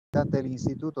del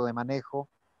Instituto de Manejo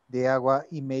de Agua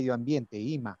y Medio Ambiente,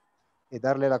 IMA.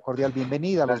 Darle la cordial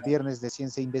bienvenida a los Viernes de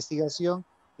Ciencia e Investigación.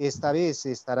 Esta vez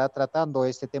se estará tratando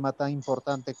este tema tan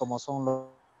importante como son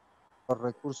los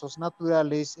recursos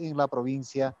naturales en la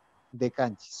provincia de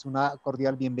Canchis. Una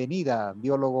cordial bienvenida,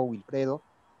 biólogo Wilfredo,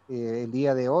 el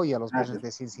día de hoy a los Viernes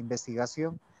de Ciencia e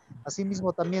Investigación.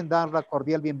 Asimismo, también dar la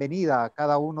cordial bienvenida a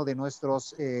cada uno de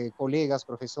nuestros colegas,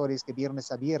 profesores que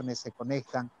viernes a viernes se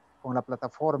conectan con la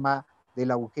plataforma de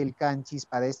la UGEL Canchis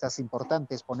para estas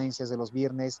importantes ponencias de los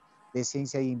Viernes de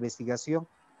Ciencia e Investigación.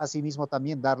 Asimismo,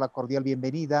 también dar la cordial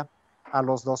bienvenida a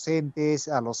los docentes,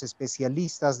 a los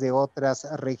especialistas de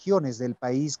otras regiones del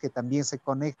país que también se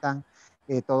conectan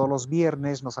todos los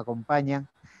viernes, nos acompañan,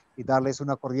 y darles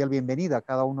una cordial bienvenida a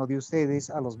cada uno de ustedes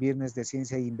a los Viernes de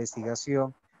Ciencia e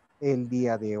Investigación el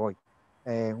día de hoy.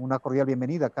 Una cordial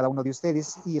bienvenida a cada uno de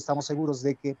ustedes y estamos seguros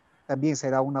de que también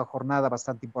será una jornada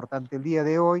bastante importante el día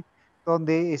de hoy,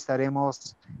 donde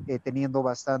estaremos teniendo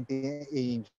bastante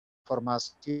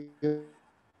información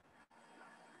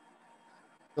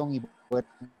y buena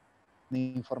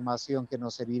información que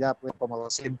nos servirá pues, como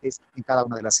docentes en cada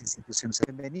una de las instituciones.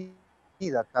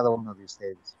 Bienvenida a cada uno de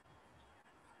ustedes.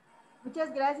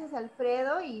 Muchas gracias,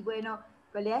 Alfredo. Y bueno,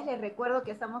 colegas, les recuerdo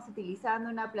que estamos utilizando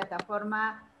una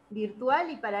plataforma virtual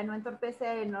y para no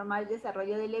entorpecer el normal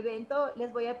desarrollo del evento,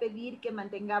 les voy a pedir que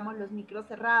mantengamos los micros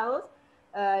cerrados,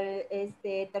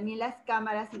 también las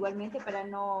cámaras igualmente para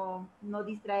no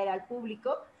distraer al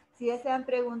público. Si desean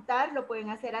preguntar, lo pueden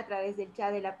hacer a través del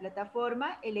chat de la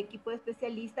plataforma. El equipo de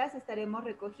especialistas estaremos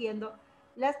recogiendo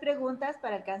las preguntas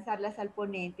para alcanzarlas al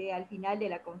ponente al final de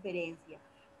la conferencia.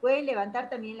 Pueden levantar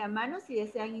también la mano si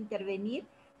desean intervenir.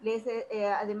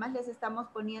 Además, les estamos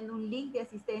poniendo un link de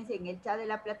asistencia en el chat de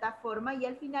la plataforma y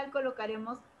al final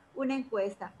colocaremos una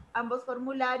encuesta. Ambos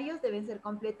formularios deben ser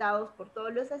completados por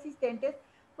todos los asistentes,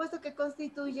 puesto que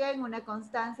constituyen una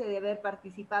constancia de haber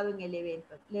participado en el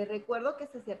evento. Les recuerdo que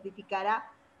se certificará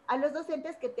a los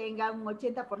docentes que tengan un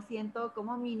 80%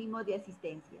 como mínimo de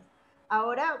asistencias.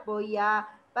 Ahora voy a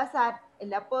pasar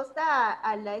la posta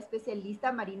a la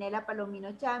especialista Marinela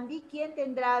Palomino Chambi, quien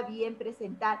tendrá a bien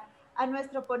presentar a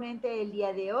nuestro ponente del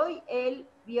día de hoy, el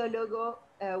biólogo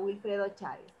Wilfredo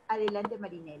Chávez. Adelante,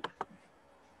 Marinela.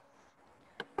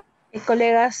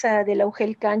 Colegas de la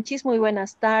UGEL Canchis, muy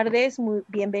buenas tardes, muy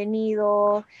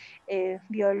bienvenido,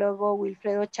 biólogo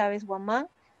Wilfredo Chávez Guamán.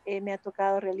 Me ha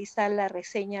tocado realizar la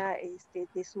reseña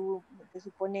de su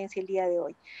ponencia el día de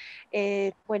hoy.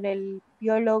 Bueno, el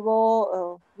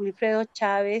biólogo Wilfredo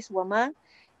Chávez Guamán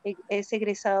es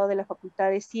egresado de la Facultad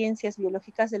de Ciencias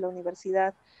Biológicas de la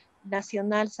Universidad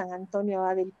Nacional San Antonio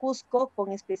del Cusco,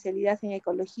 con especialidad en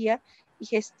ecología y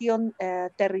gestión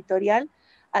territorial.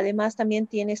 Además, también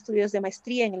tiene estudios de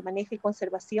maestría en el manejo y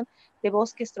conservación de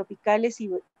bosques tropicales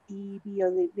y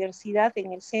biodiversidad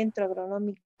en el Centro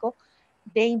Agronómico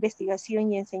de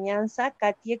Investigación y Enseñanza,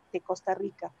 CATIEC, de Costa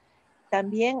Rica.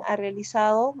 También ha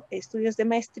realizado estudios de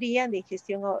maestría de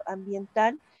gestión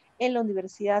ambiental en la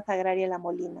Universidad Agraria La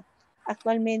Molina.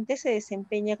 Actualmente se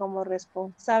desempeña como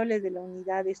responsable de la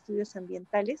Unidad de Estudios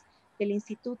Ambientales del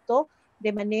Instituto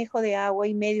de Manejo de Agua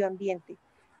y Medio Ambiente.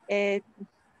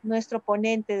 Nuestro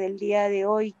ponente del día de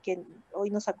hoy, que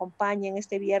hoy nos acompaña en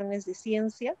este Viernes de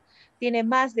Ciencia, tiene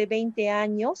más de 20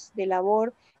 años de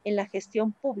labor en la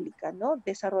gestión pública, ¿no?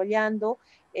 Desarrollando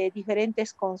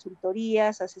diferentes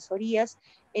consultorías, asesorías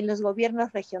en los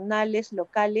gobiernos regionales,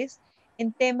 locales,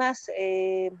 en temas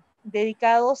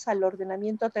dedicados al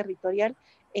ordenamiento territorial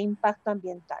e impacto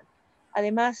ambiental.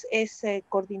 Además, es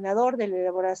coordinador de la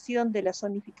elaboración de la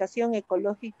zonificación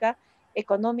ecológica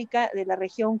económica de la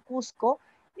región Cusco.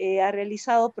 Ha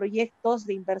realizado proyectos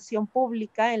de inversión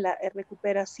pública en la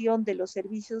recuperación de los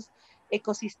servicios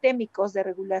ecosistémicos de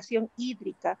regulación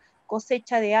hídrica,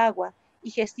 cosecha de agua y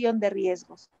gestión de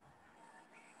riesgos.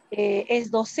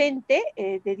 Es docente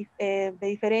de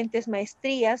diferentes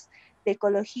maestrías de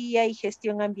ecología y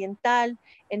gestión ambiental,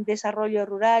 en desarrollo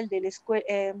rural de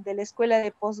la Escuela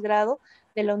de Posgrado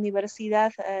de la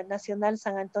Universidad Nacional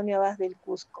San Antonio Abad del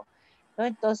Cusco, ¿no?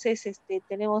 Entonces,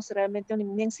 tenemos realmente una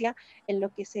eminencia en lo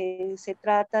que se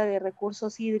trata de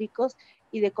recursos hídricos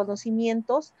y de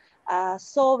conocimientos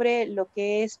sobre lo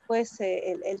que es, pues,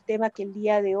 el tema que el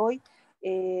día de hoy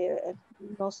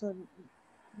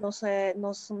nos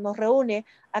reúne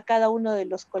a cada uno de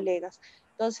los colegas.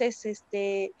 Entonces,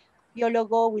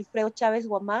 biólogo Wilfredo Chávez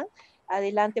Guamán,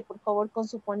 adelante por favor con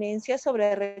su ponencia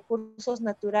sobre recursos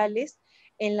naturales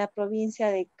en la provincia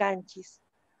de Canchis.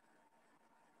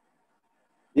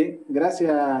 Bien,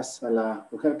 gracias a la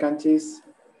UGEL Canchis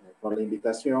por la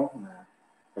invitación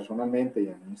personalmente y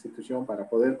a mi institución para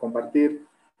poder compartir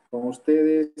con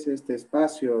ustedes este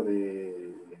espacio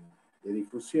de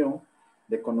difusión,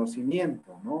 de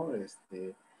conocimiento, ¿no?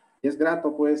 Y es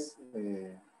grato, pues,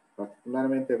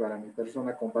 particularmente para mi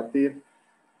persona, compartir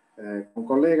con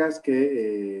colegas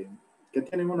que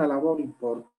tienen una labor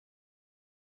importante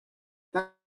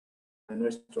de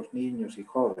nuestros niños y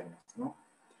jóvenes, ¿no?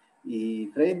 Y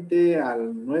frente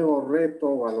al nuevo reto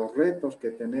o a los retos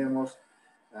que tenemos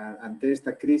ante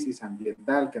esta crisis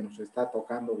ambiental que nos está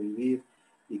tocando vivir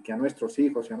y que a nuestros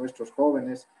hijos y a nuestros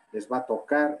jóvenes les va a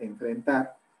tocar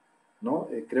enfrentar, ¿no?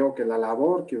 Creo que la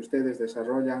labor que ustedes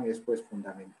desarrollan es pues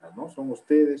fundamental, ¿no? Son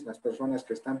ustedes las personas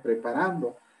que están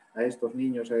preparando a estos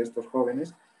niños, a estos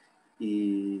jóvenes,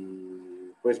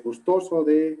 y pues gustoso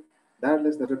de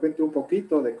darles de repente un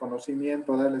poquito de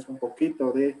conocimiento, darles un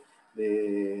poquito de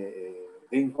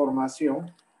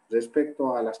información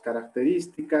respecto a las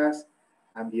características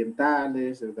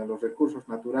ambientales, de los recursos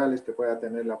naturales que pueda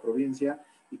tener la provincia,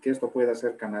 y que esto pueda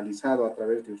ser canalizado a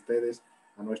través de ustedes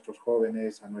a nuestros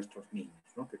jóvenes, a nuestros niños,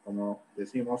 ¿no? Que como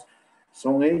decimos,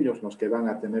 son ellos los que van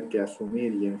a tener que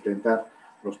asumir y enfrentar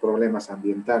los problemas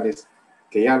ambientales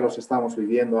que ya los estamos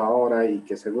viviendo ahora y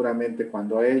que seguramente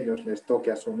cuando a ellos les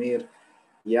toque asumir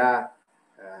ya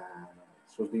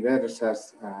sus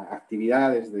diversas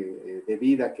actividades de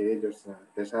vida que ellos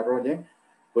desarrollen,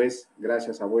 pues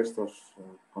gracias a vuestros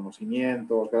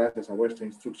conocimientos, gracias a vuestra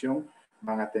instrucción,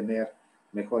 van a tener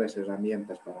mejores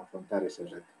herramientas para afrontar ese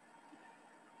reto.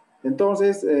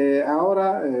 Entonces,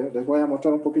 ahora les voy a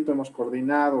mostrar un poquito, hemos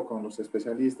coordinado con los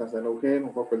especialistas de la UGEL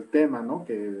un poco el tema, ¿no?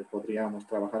 Que podríamos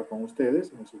trabajar con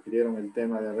ustedes. Nos sugirieron el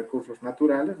tema de recursos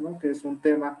naturales, ¿no? Que es un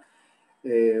tema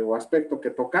o aspecto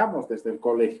que tocamos desde el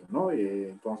colegio, ¿no?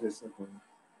 Entonces,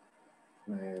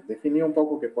 definí un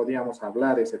poco que podíamos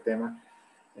hablar ese tema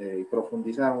y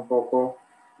profundizar un poco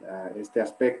este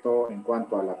aspecto en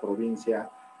cuanto a la provincia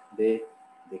de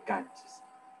Canchis.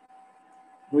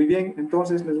 Muy bien,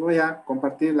 entonces les voy a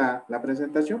compartir la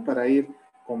presentación para ir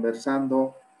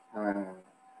conversando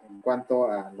en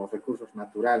cuanto a los recursos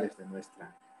naturales de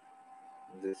nuestra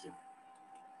región.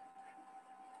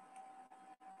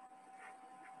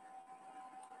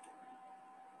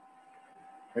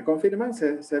 ¿Me confirman?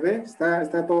 ¿Se ve?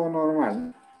 ¿Está todo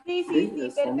normal? Sí, sí, sí,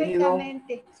 El sonido,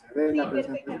 perfectamente. ¿se ve Sí, la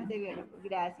presentación? perfectamente, biólogo.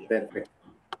 Gracias. Perfecto.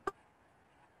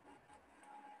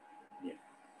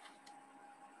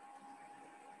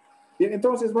 Bien,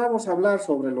 entonces vamos a hablar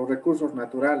sobre los recursos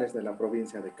naturales de la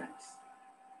provincia de Canchis.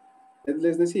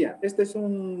 Les decía, este es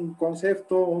un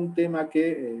concepto, un tema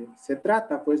que se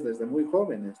trata pues desde muy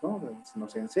jóvenes, ¿no?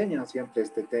 Nos enseñan siempre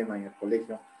este tema en el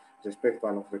colegio respecto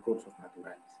a los recursos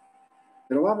naturales.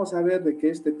 Pero vamos a ver de que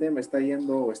este tema está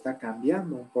yendo o está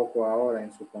cambiando un poco ahora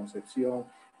en su concepción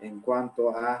en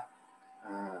cuanto a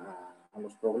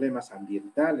los problemas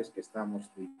ambientales que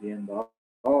estamos viviendo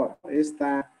ahora.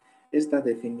 Esta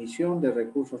definición de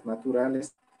recursos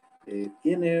naturales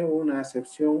tiene una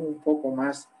acepción un poco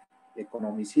más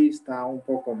economicista, un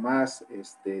poco más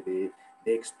de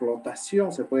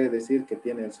explotación, se puede decir, que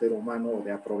tiene el ser humano, o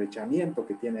de aprovechamiento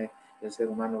que tiene el ser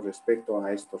humano respecto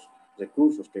a estos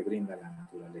recursos que brinda la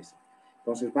naturaleza.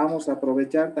 Entonces vamos a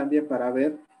aprovechar también para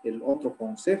ver el otro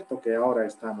concepto que ahora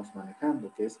estamos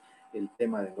manejando, que es el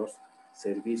tema de los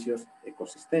servicios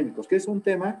ecosistémicos, que es un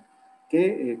tema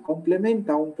que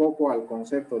complementa un poco al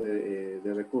concepto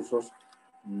de recursos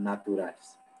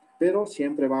naturales. Pero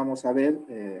siempre vamos a ver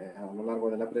a lo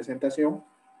largo de la presentación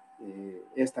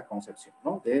esta concepción,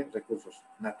 ¿no? De recursos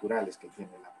naturales que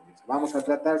tiene la provincia. Vamos a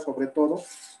tratar sobre todo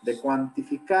de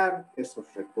cuantificar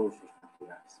esos recursos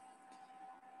naturales.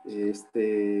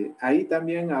 Hay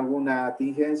también alguna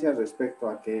tingencia respecto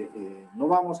a que no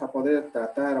vamos a poder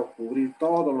tratar o cubrir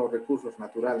todos los recursos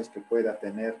naturales que pueda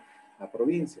tener la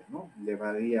provincia, ¿no?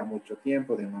 Llevaría mucho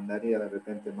tiempo, demandaría de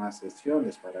repente más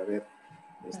sesiones para ver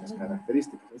estas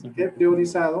características. Así que he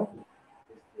priorizado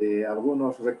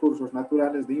algunos recursos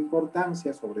naturales de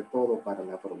importancia, sobre todo para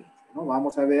la provincia, ¿no?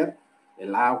 Vamos a ver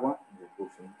el agua, un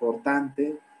recurso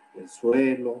importante, el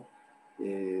suelo,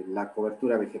 la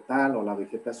cobertura vegetal o la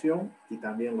vegetación, y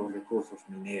también los recursos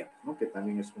mineros, ¿no? Que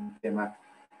también es un tema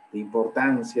de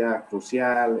importancia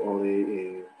crucial o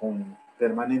de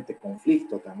permanente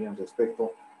conflicto también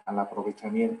respecto al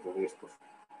aprovechamiento de estos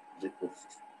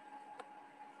recursos.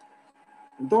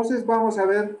 Entonces vamos a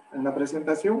ver en la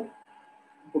presentación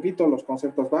un poquito los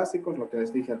conceptos básicos, lo que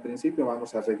les dije al principio.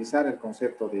 Vamos a revisar el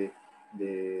concepto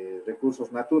de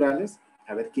recursos naturales,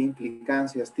 a ver qué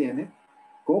implicancias tiene,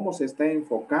 cómo se está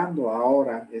enfocando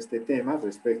ahora este tema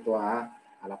respecto a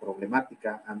la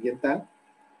problemática ambiental,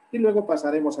 y luego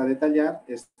pasaremos a detallar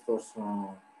estos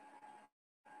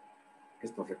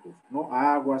estos recursos, ¿no?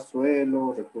 Agua,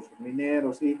 suelo, recursos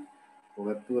mineros y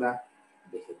cobertura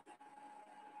vegetal.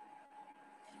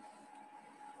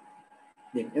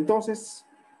 Bien, entonces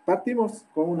partimos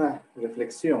con una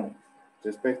reflexión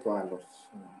respecto a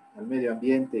al medio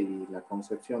ambiente y la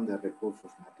concepción de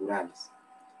recursos naturales.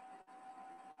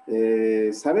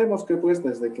 Sabemos que pues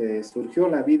desde que surgió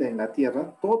la vida en la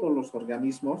Tierra, todos los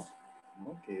organismos,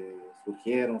 ¿no?, que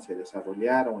surgieron, se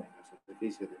desarrollaron en la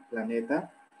superficie del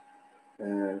planeta,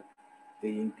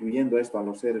 incluyendo esto a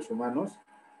los seres humanos,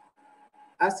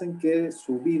 hacen que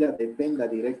su vida dependa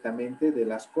directamente de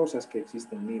las cosas que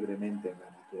existen libremente en la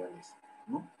naturaleza,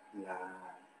 ¿no?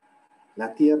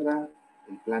 La Tierra,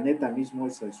 el planeta mismo,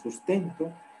 es el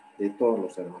sustento de todos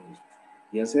los organismos.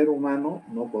 Y el ser humano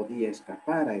no podía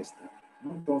escapar a esta,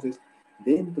 ¿no? Entonces,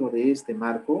 dentro de este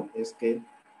marco es que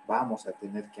vamos a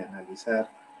tener que analizar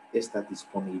esta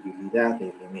disponibilidad de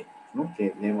elementos, ¿no?,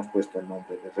 que le hemos puesto el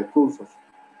nombre de recursos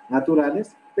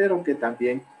naturales, pero que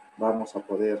también vamos a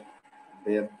poder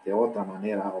ver de otra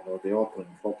manera o de otro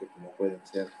enfoque, como pueden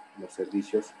ser los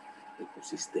servicios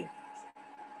ecosistémicos.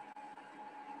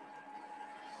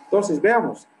 Entonces,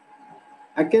 veamos,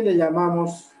 ¿a qué le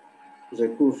llamamos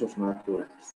recursos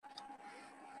naturales?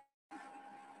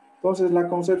 Entonces, la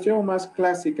concepción más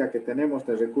clásica que tenemos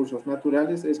de recursos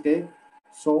naturales es que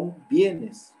son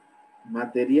bienes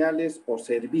materiales o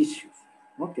servicios,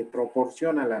 ¿no?, que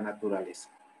proporciona la naturaleza.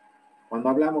 Cuando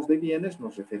hablamos de bienes,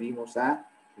 nos referimos a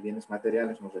bienes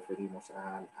materiales, nos referimos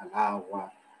al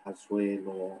agua, al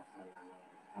suelo,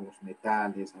 a los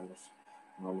metales, a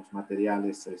los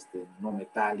materiales no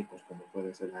metálicos, como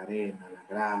puede ser la arena, la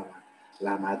grava,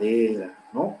 la madera,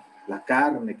 ¿no?, la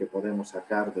carne que podemos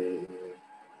sacar de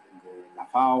la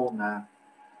fauna.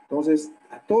 Entonces,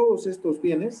 a todos estos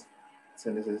bienes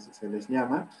se les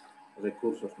llama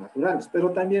recursos naturales,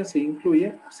 pero también se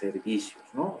incluye a servicios,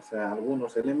 ¿no? O sea,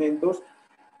 algunos elementos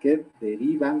que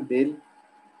derivan del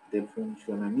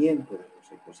funcionamiento de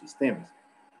los ecosistemas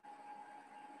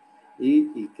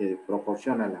y que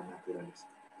proporciona la naturaleza.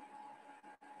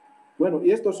 Bueno,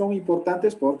 y estos son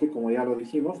importantes porque, como ya lo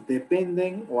dijimos,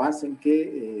 dependen o hacen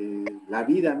que la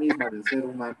vida misma del ser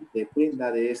humano dependa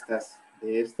de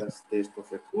estos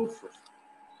recursos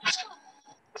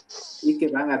y que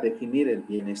van a definir el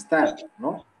bienestar,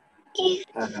 ¿no?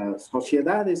 A las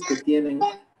sociedades que tienen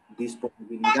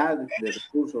disponibilidad de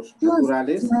recursos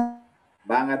naturales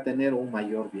van a tener un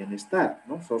mayor bienestar,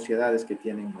 ¿no? Sociedades que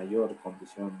tienen mayor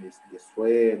condiciones de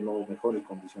suelo, mejores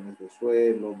condiciones de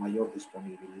suelo, mayor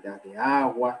disponibilidad de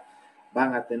agua,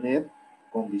 van a tener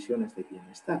condiciones de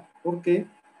bienestar, porque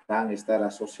van a estar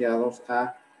asociados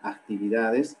a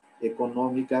actividades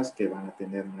económicas que van a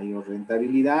tener mayor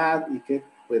rentabilidad y que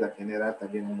pueda generar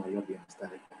también un mayor bienestar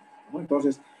económico, ¿no?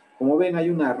 Entonces, como ven, hay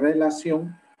una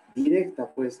relación directa,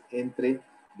 pues, entre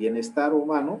bienestar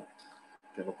humano,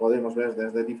 que lo podemos ver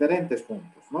desde diferentes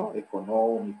puntos, ¿no?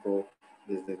 Económico,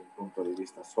 desde el punto de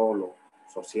vista solo,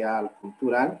 social,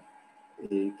 cultural,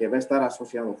 que va a estar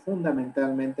asociado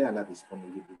fundamentalmente a la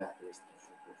disponibilidad de estos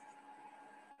recursos.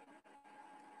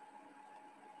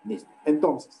 Listo.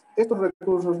 Entonces, estos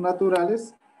recursos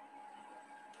naturales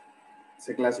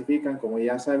se clasifican, como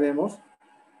ya sabemos,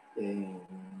 en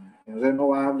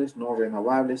renovables, no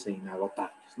renovables e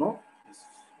inagotables, ¿no? Es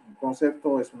un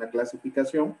concepto, es una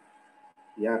clasificación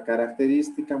ya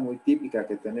característica muy típica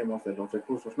que tenemos de los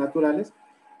recursos naturales,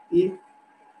 y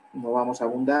no vamos a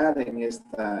abundar en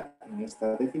esta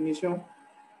definición,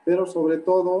 pero sobre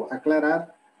todo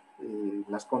aclarar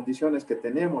las condiciones que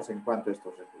tenemos en cuanto a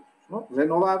estos recursos, ¿no?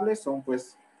 Renovables son,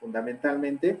 pues,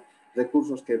 fundamentalmente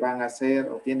recursos que van a ser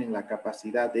o tienen la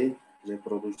capacidad de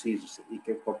reproducirse y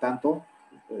que, por tanto,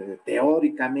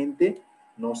 teóricamente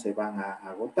no se van a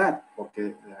agotar,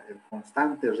 porque el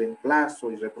constante reemplazo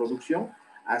y reproducción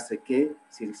hace que,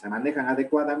 si se manejan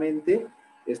adecuadamente,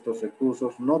 estos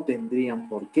recursos no tendrían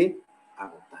por qué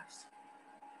agotarse.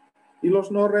 Y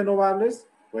los no renovables,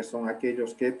 pues son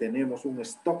aquellos que tenemos un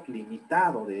stock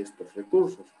limitado de estos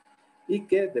recursos y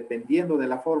que, dependiendo de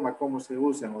la forma como se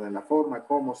usen o de la forma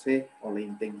o la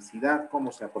intensidad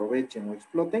como se aprovechen o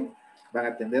exploten, van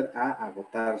a tender a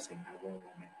agotarse en algún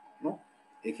momento, ¿no?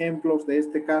 Ejemplos de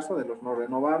este caso, de los no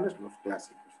renovables, los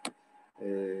clásicos.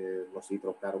 Los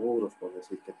hidrocarburos, por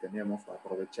decir, que tenemos o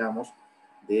aprovechamos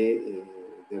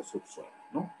del subsuelo,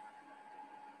 ¿no?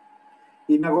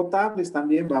 Inagotables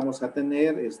también vamos a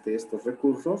tener estos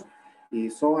recursos, y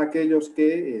son aquellos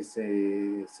que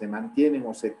se mantienen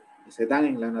o se dan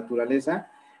en la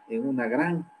naturaleza en una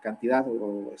gran cantidad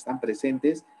o están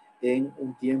presentes en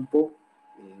un tiempo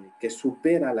que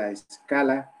supera la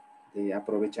escala de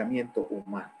aprovechamiento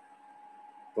humano.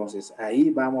 Entonces, ahí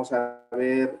vamos a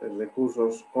ver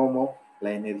recursos como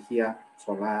la energía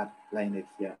solar, la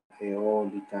energía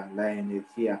eólica, la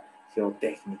energía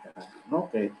geotécnica, ¿no?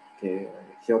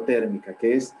 Geotérmica,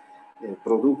 que es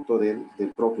producto del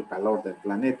propio calor del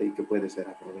planeta y que puede ser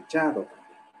aprovechado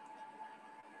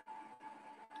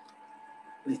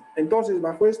también. Entonces,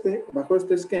 bajo este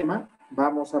esquema,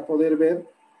 vamos a poder ver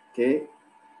que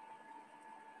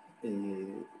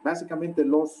básicamente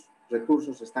los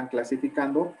recursos se están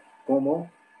clasificando como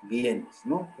bienes,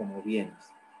 ¿no? Como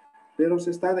bienes. Pero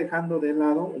se está dejando de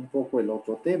lado un poco el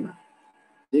otro tema,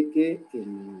 de que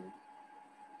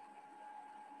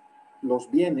los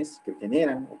bienes que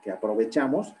generan o que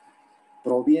aprovechamos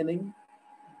provienen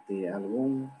de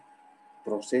algún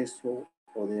proceso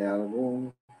o de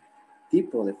algún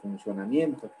tipo de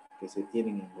funcionamiento que se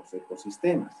tienen en los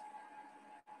ecosistemas.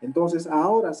 Entonces,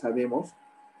 ahora sabemos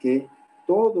que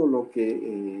todo lo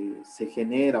que se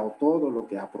genera o todo lo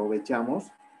que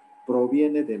aprovechamos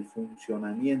proviene del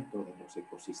funcionamiento de los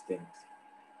ecosistemas.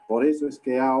 Por eso es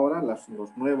que ahora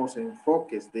los nuevos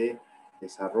enfoques de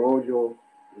desarrollo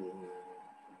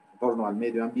en torno al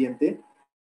medio ambiente,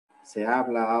 se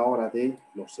habla ahora de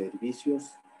los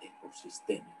servicios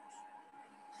ecosistémicos.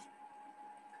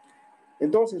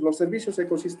 Entonces, los servicios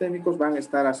ecosistémicos van a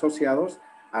estar asociados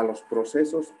a los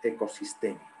procesos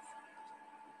ecosistémicos.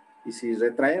 Y si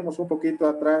retraemos un poquito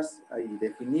atrás y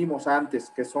definimos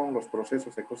antes qué son los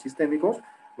procesos ecosistémicos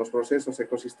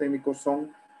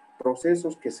son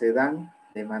procesos que se dan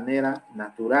de manera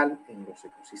natural en los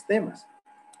ecosistemas.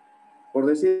 Por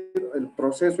decir, el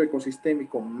proceso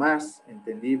ecosistémico más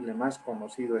entendible, más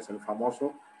conocido es el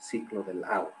famoso ciclo del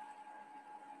agua,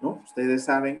 ¿no? Ustedes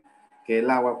saben que el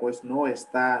agua pues no es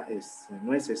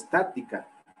estática,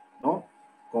 ¿no?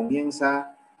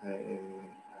 Comienza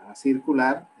a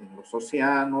circular en los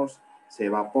océanos, se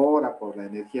evapora por la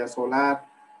energía solar,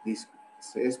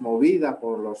 es movida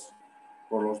por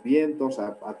los vientos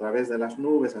a través de las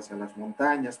nubes hacia las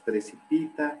montañas,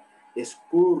 precipita,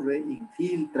 escurre,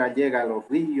 infiltra, llega a los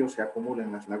ríos, se acumula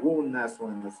en las lagunas o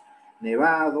en los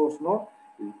nevados, ¿no?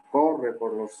 Y corre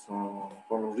por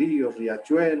los ríos,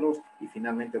 riachuelos y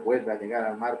finalmente vuelve a llegar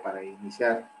al mar para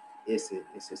iniciar ese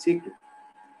ciclo.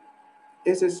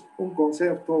 Ese es un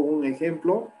concepto, un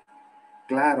ejemplo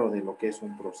claro de lo que es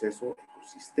un proceso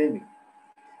ecosistémico.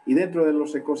 Y dentro de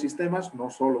los ecosistemas no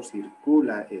solo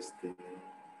circula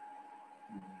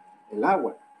el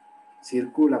agua,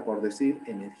 circula, por decir,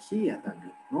 energía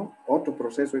también, ¿no? Otro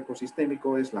proceso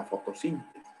ecosistémico es la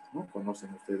fotosíntesis, ¿no?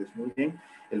 Conocen ustedes muy bien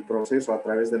el proceso a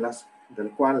través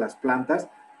del cual las plantas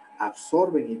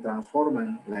absorben y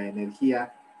transforman la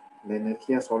energía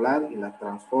solar y la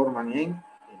transforman en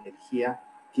energía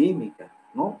química,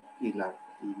 ¿no?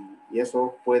 Y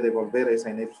eso puede volver esa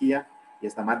energía y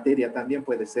esta materia también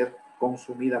puede ser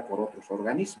consumida por otros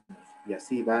organismos y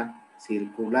así va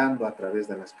circulando a través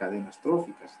de las cadenas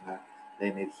tróficas la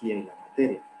energía y la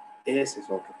materia. Ese es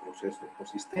otro proceso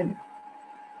ecosistémico.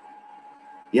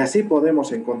 Y así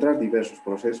podemos encontrar diversos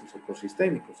procesos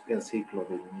ecosistémicos, el ciclo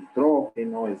del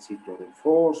nitrógeno, el ciclo del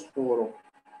fósforo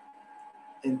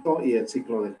y el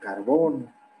ciclo del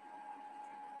carbono.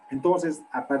 Entonces,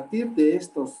 a partir de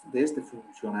este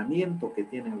funcionamiento que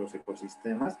tienen los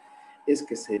ecosistemas, es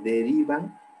que se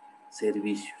derivan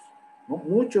servicios, ¿no?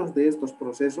 Muchos de estos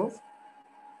procesos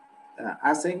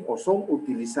hacen o son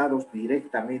utilizados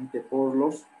directamente por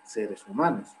los seres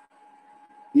humanos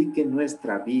y que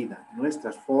nuestra vida,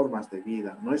 nuestras formas de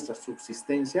vida, nuestra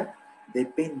subsistencia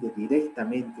depende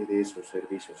directamente de esos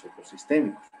servicios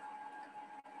ecosistémicos.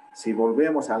 Si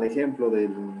volvemos al ejemplo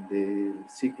del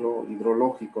ciclo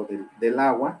hidrológico del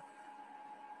agua,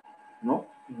 ¿no?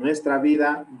 Nuestra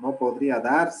vida no podría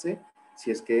darse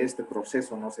si es que este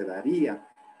proceso no se daría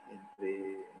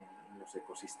en los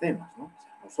ecosistemas, ¿no? O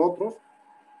sea, nosotros,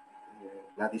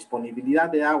 la disponibilidad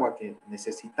de agua que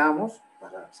necesitamos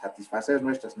para satisfacer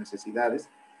nuestras necesidades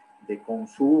de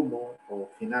consumo o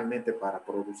finalmente para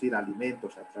producir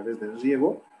alimentos a través del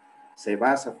riego, se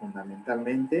basa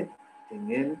fundamentalmente en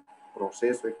el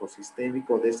proceso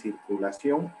ecosistémico de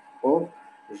circulación o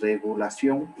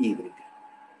regulación hídrica.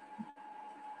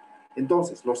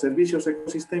 Entonces, los servicios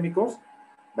ecosistémicos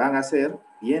van a ser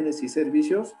bienes y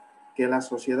servicios que las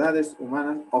sociedades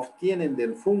humanas obtienen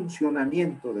del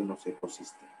funcionamiento de los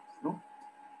ecosistemas, ¿no?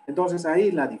 Entonces,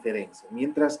 ahí la diferencia.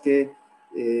 Mientras que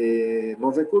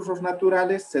los recursos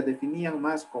naturales se definían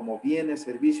más como bienes,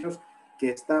 servicios que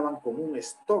estaban como un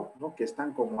stock, ¿no? Que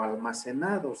están como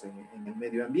almacenados en el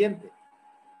medio ambiente.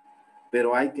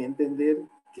 Pero hay que entender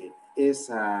que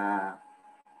esa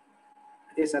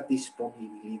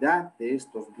disponibilidad de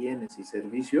estos bienes y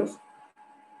servicios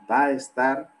va a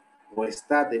estar o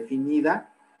está definida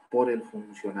por el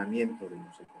funcionamiento de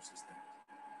los ecosistemas.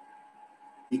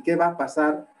 ¿Y qué va a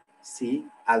pasar si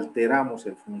alteramos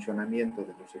el funcionamiento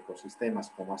de los ecosistemas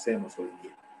como hacemos hoy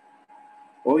día?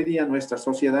 Hoy día nuestra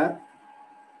sociedad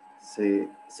se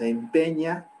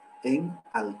empeña en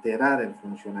alterar el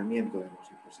funcionamiento de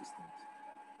los ecosistemas.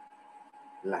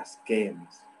 Las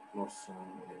quemas,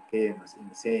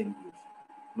 incendios,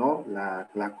 ¿no?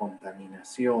 La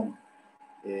contaminación,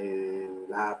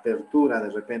 la apertura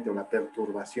de repente o la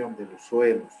perturbación de los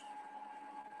suelos.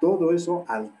 Todo eso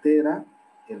altera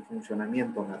el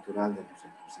funcionamiento natural de los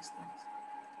ecosistemas.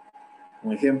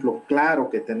 Un ejemplo claro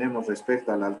que tenemos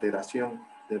respecto a la alteración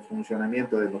del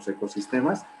funcionamiento de los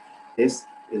ecosistemas es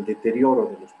el deterioro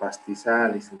de los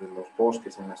pastizales y de los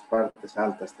bosques en las partes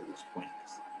altas de las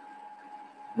cuencas,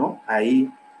 ¿no?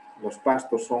 Ahí los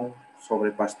pastos son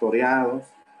sobrepastoreados,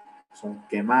 son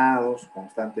quemados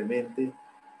constantemente,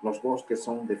 los bosques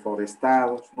son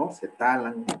deforestados, ¿no? Se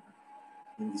talan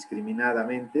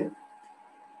indiscriminadamente.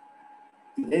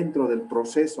 Y dentro del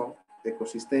proceso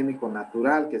ecosistémico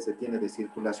natural que se tiene de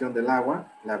circulación del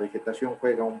agua, la vegetación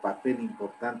juega un papel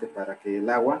importante para que el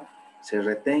agua se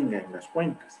retenga en las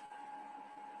cuencas.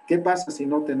 ¿Qué pasa si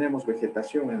no tenemos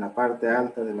vegetación en la parte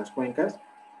alta de las cuencas?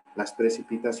 Las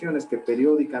precipitaciones que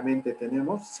periódicamente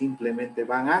tenemos simplemente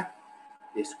van a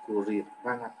escurrir,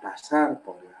 van a pasar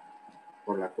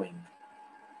por la cuenca.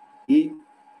 Y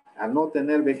al no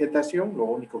tener vegetación, lo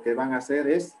único que van a hacer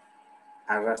es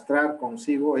arrastrar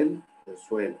consigo el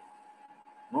suelo,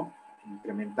 ¿no?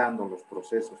 Incrementando los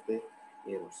procesos de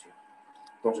erosión.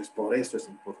 Entonces, por eso es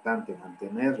importante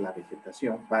mantener la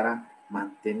vegetación para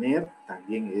mantener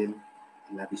también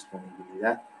la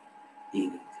disponibilidad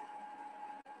hídrica.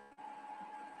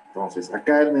 Entonces,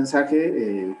 acá el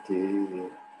mensaje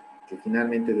que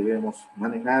finalmente debemos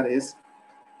manejar es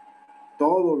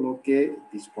todo lo que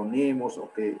disponemos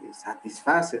o que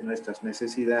satisface nuestras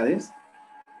necesidades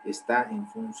está en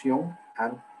función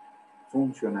al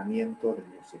funcionamiento de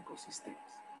los ecosistemas.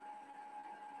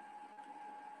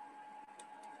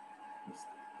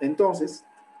 Entonces,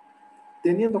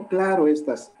 teniendo claro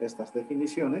estas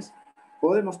definiciones,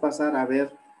 podemos pasar a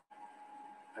ver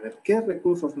qué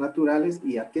recursos naturales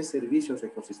y a qué servicios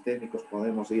ecosistémicos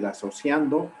podemos ir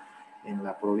asociando en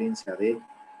la provincia de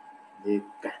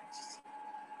Canchis.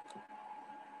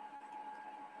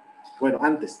 Bueno,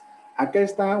 antes, acá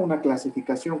está una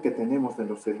clasificación que tenemos de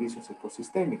los servicios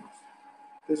ecosistémicos.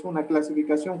 Es una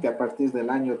clasificación que a partir del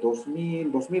año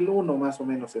 2000, 2001 más o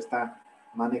menos se está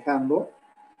manejando.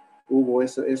 Hubo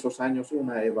esos años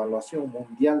una evaluación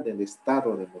mundial del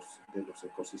estado de los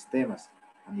ecosistemas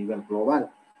a nivel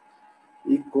global.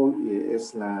 Y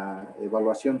es la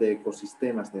evaluación de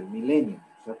ecosistemas del milenio.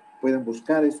 O sea, pueden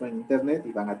buscar eso en internet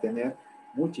y van a tener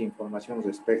mucha información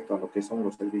respecto a lo que son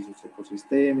los servicios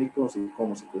ecosistémicos y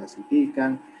cómo se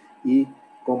clasifican y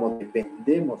cómo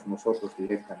dependemos nosotros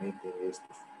directamente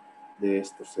de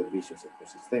estos servicios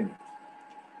ecosistémicos.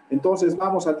 Entonces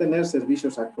vamos a tener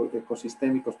servicios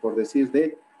ecosistémicos, por decir,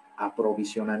 de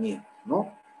aprovisionamiento,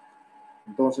 ¿no?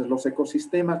 Entonces los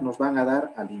ecosistemas nos van a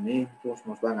dar alimentos,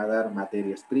 nos van a dar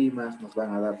materias primas, nos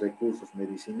van a dar recursos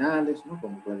medicinales, ¿no?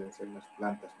 Como pueden ser las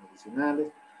plantas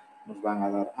medicinales, nos van a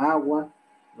dar agua,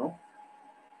 ¿no?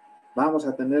 Vamos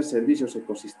a tener servicios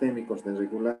ecosistémicos de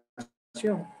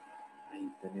regulación.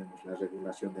 Ahí tenemos la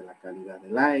regulación de la calidad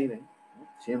del aire, ¿no?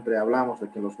 Siempre hablamos de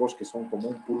que los bosques son como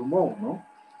un pulmón, ¿no?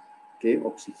 Que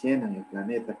oxigenan el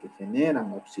planeta, que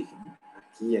generan oxígeno.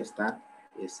 Aquí está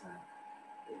ese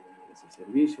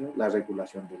servicio, la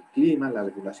regulación del clima, la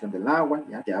regulación del agua,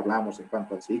 ya que hablamos en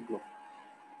cuanto al ciclo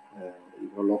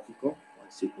hidrológico,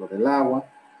 el ciclo del agua,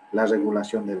 la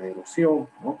regulación de la erosión,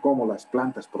 ¿no? Cómo las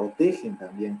plantas protegen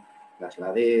también las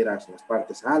laderas, las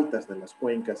partes altas de las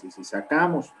cuencas, y si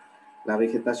sacamos la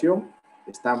vegetación,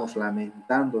 estamos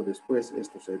lamentando después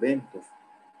estos eventos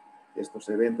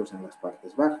en las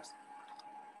partes bajas.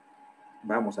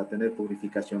 Vamos a tener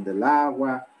purificación del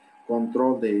agua,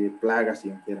 control de plagas y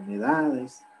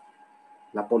enfermedades.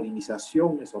 La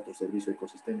polinización es otro servicio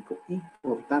ecosistémico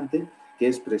importante que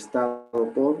es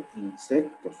prestado por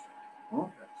insectos,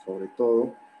 ¿no? Sobre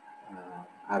todo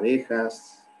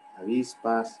abejas,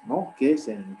 avispas, ¿no? Que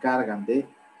se encargan de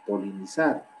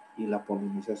polinizar, y la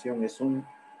polinización es un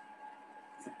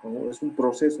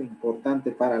proceso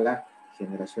importante para la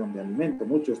generación de alimento.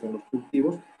 Muchos de los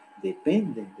cultivos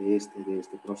dependen de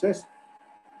este proceso.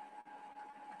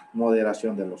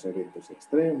 Moderación de los eventos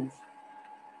extremos.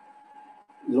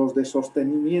 Los de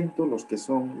sostenimiento, los que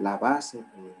son la base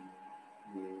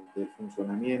del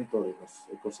funcionamiento de los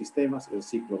ecosistemas, el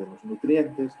ciclo de los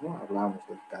nutrientes, ¿no? Hablamos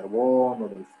del carbono,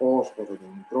 del fósforo,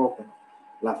 del nitrógeno,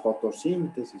 la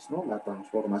fotosíntesis, ¿no? La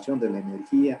transformación de la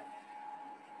energía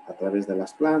a través de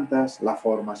las plantas, la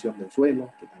formación del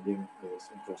suelo, que también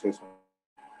es un proceso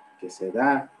que se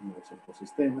da en los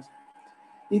ecosistemas.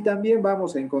 Y también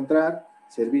vamos a encontrar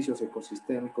servicios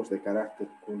ecosistémicos de carácter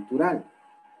cultural,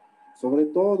 sobre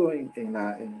todo en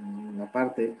la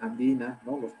parte andina,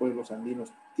 ¿no? Los pueblos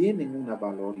andinos tienen una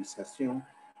valorización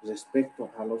respecto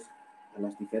a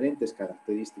las diferentes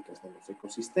características de los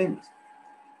ecosistemas.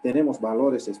 Tenemos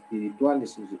valores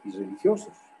espirituales y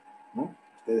religiosos, ¿no?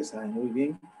 Ustedes saben muy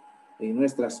bien, en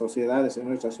nuestras sociedades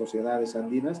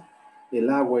andinas, el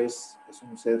agua es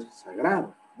un ser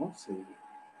sagrado, ¿no? Se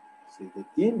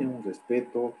tiene un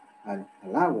respeto al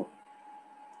agua.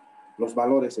 Los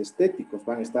valores estéticos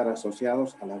van a estar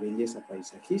asociados a la belleza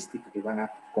paisajística que van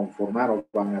a conformar o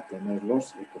van a tener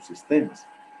los ecosistemas.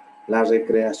 La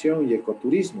recreación y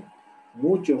ecoturismo.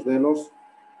 Muchos de los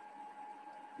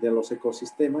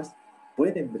ecosistemas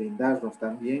pueden brindarnos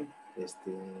también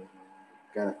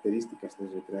características de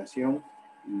recreación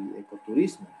y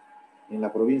ecoturismo. En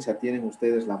la provincia tienen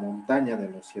ustedes la montaña de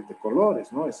los 7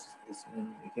 colores, ¿no? Es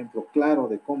un ejemplo claro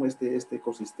de cómo este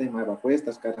ecosistema, bajo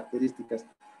estas características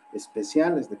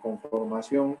especiales de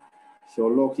conformación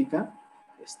geológica,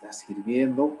 está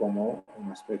sirviendo como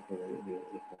un aspecto de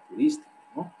ecoturístico,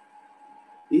 ¿no?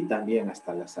 Y también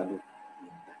hasta la salud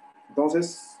mental.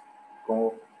 Entonces,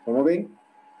 como ven,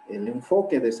 el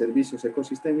enfoque de servicios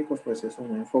ecosistémicos, pues es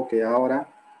un enfoque ahora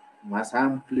más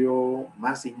amplio,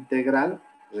 más integral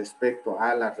respecto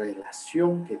a la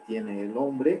relación que tiene el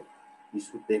hombre y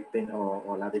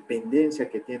o la dependencia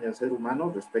que tiene el ser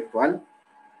humano respecto al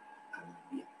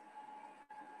ambiente.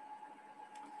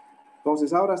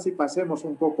 Entonces, ahora sí pasemos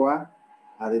un poco a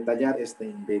detallar este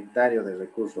inventario de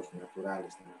recursos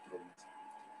naturales de la provincia.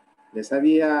 Les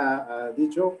había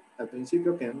dicho al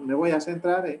principio que me voy a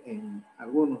centrar en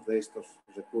algunos de estos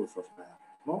recursos,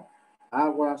 ¿no?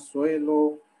 Agua,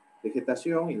 suelo,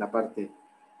 vegetación y la parte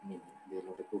de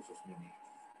los recursos mineros.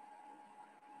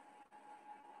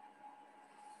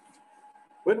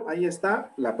 Bueno, ahí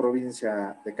está la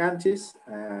provincia de Canchis.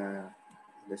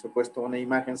 Les he puesto una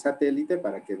imagen satélite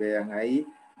para que vean ahí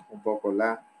un poco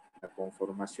la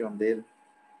conformación del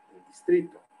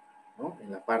distrito, ¿no?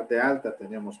 En la parte alta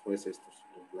tenemos pues estos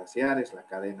glaciares, la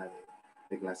cadena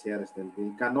de glaciares del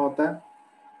Vilcanota,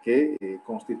 que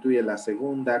constituye la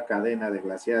segunda cadena de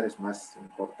glaciares más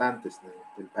importantes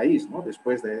del país, ¿no?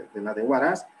 Después de la de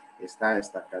Huaraz está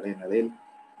esta cadena del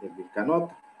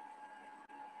Vilcanota.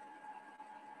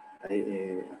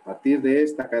 A partir de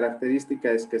esta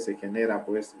característica es que se genera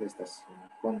pues estas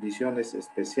condiciones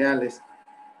especiales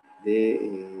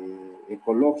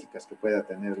ecológicas que pueda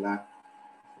tener la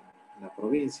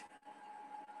provincia.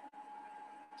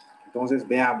 Entonces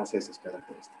veamos esas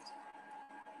características.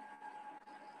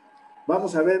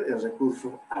 Vamos a ver el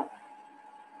recurso agua.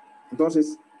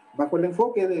 Entonces, bajo el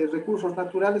enfoque de recursos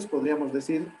naturales podríamos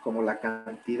decir como la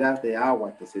cantidad de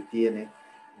agua que se tiene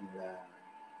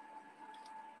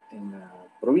en la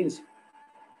provincia.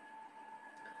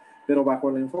 Pero bajo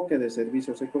el enfoque de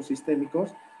servicios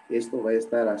ecosistémicos, esto va a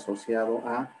estar asociado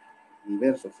a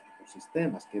diversos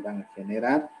ecosistemas que van a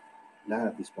generar la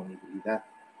disponibilidad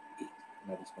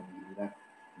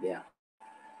de agua.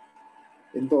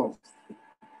 Entonces,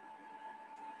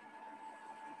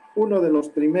 uno de los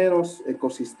primeros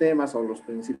ecosistemas o los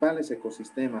principales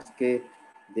ecosistemas que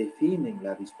definen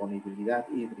la disponibilidad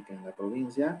hídrica en la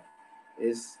provincia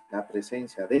es la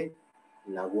presencia de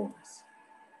lagunas.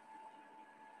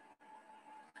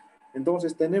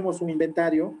 Entonces tenemos un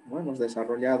inventario, ¿no? Hemos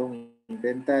desarrollado un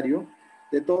inventario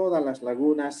de todas las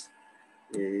lagunas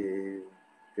que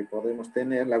podemos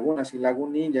tener, lagunas y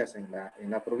lagunillas en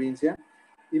la provincia,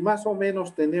 y más o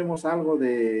menos tenemos algo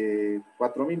de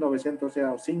 4.900, o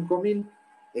sea, 5.000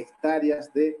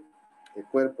 hectáreas de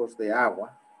cuerpos de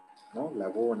agua, ¿no?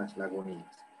 Lagunas,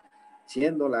 lagunillas.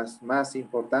 Siendo las más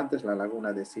importantes la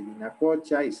laguna de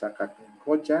Sibinacocha y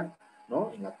Zacatencocha,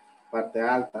 ¿no? En la parte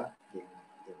alta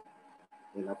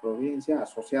de la provincia,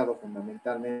 asociado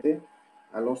fundamentalmente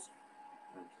a los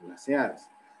glaciares.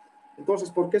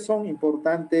 Entonces, ¿por qué son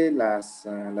importantes las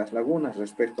lagunas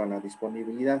respecto a la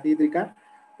disponibilidad hídrica?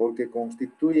 Porque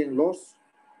constituyen los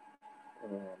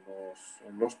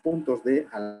puntos de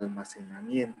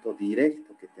almacenamiento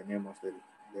directo que tenemos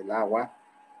del agua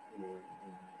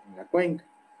en la cuenca.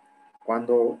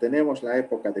 Cuando tenemos la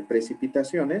época de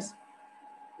precipitaciones,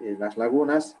 las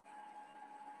lagunas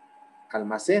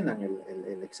almacenan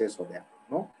el exceso de agua,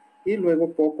 ¿no? Y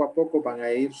luego poco a poco van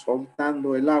a ir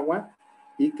soltando el agua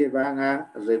y que van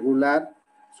a regular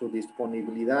su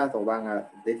disponibilidad o van a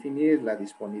definir la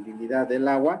disponibilidad del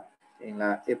agua en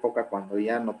la época cuando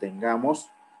ya no tengamos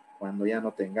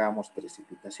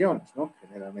precipitaciones, ¿no?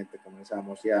 Generalmente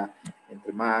comenzamos ya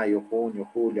entre mayo, junio,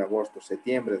 julio, agosto,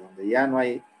 septiembre, donde ya no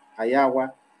hay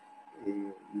agua.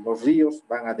 Los ríos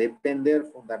van a depender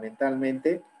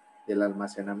fundamentalmente del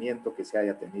almacenamiento que se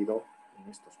haya tenido en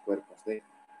estos cuerpos de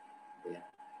agua.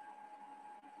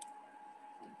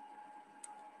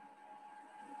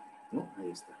 ¿No?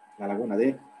 Ahí está. La laguna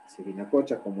de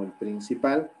Sirinacocha como el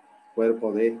principal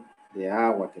cuerpo de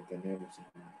agua que tenemos en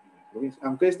la provincia.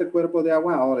 Aunque este cuerpo de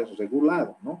agua ahora es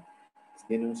regulado, ¿no?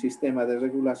 Tiene un sistema de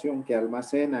regulación que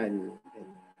almacena el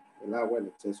agua, el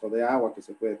exceso de agua que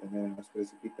se puede tener en las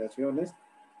precipitaciones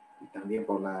y también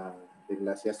por la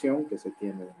deglaciación que se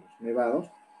tiene en los nevados.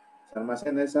 Se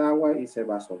almacena esa agua y se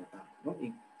va soltando, ¿no?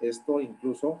 Y esto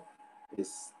incluso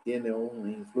tiene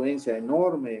una influencia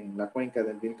enorme en la cuenca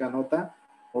del Vilcanota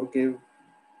porque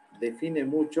define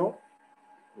mucho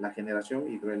la generación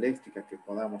hidroeléctrica que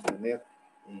podamos tener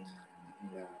en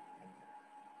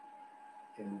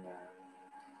la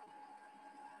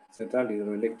central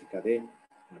hidroeléctrica de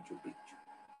Machu Picchu.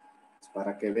 Es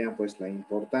para que vean pues la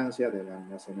importancia del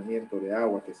almacenamiento de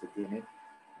agua que se tiene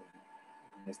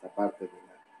en esta parte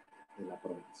de la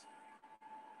provincia.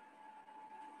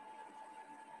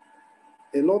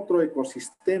 El otro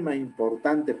ecosistema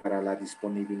importante para la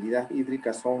disponibilidad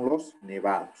hídrica son los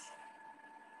nevados.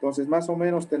 Entonces, más o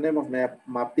menos tenemos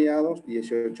mapeados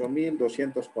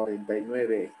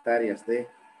 18.249 hectáreas de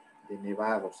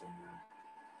nevados en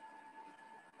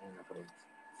la provincia.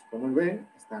 Como ven,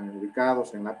 están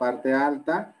ubicados en la parte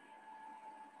alta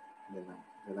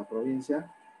de la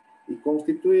provincia y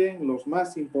constituyen los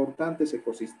más importantes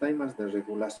ecosistemas de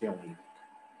regulación hídrica.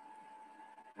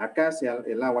 Acá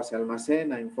el agua se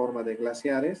almacena en forma de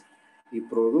glaciares y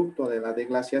producto de la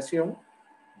deglaciación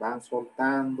van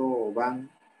soltando o van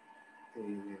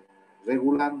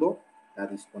regulando la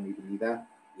disponibilidad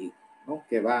hídrica, ¿no?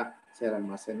 Que va a ser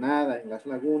almacenada en las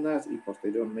lagunas y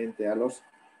posteriormente a los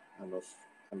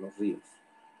ríos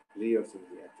y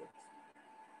riachuelos.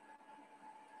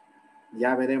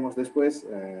 Ya veremos después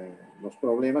los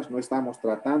problemas. No estamos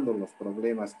tratando los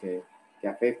problemas que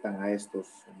afectan a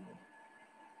estos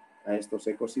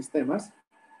ecosistemas,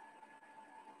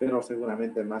 pero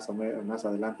seguramente más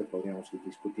adelante podríamos ir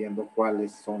discutiendo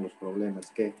cuáles son los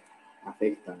problemas que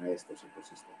afectan a estos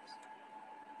ecosistemas.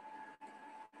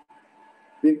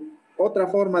 Bien, otra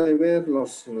forma de ver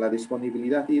la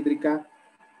disponibilidad hídrica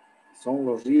son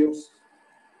los ríos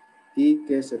y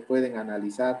que se pueden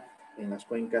analizar en las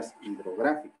cuencas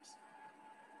hidrográficas.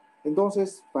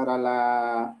 Entonces, para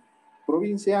la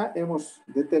provincia hemos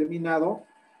determinado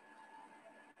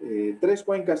 3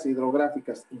 cuencas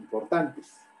hidrográficas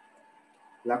importantes.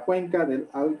 La cuenca del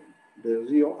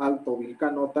río Alto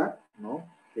Vilcanota, ¿no?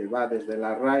 Que va desde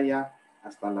la raya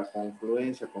hasta la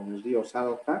confluencia con el río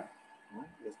Salta, ¿no?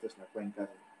 Esta es la cuenca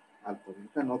del Alto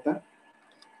Vilcanota.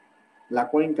 La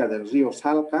cuenca del río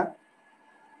Salca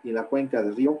y la cuenca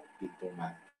del río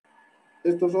Pitumar.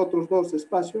 Estos otros 2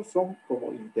 espacios son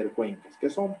como intercuencas, que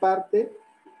son parte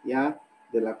ya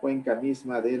de la cuenca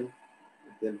misma del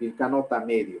Vilcanota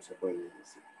medio, se puede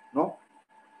decir, ¿no?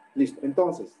 Listo.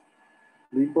 Entonces,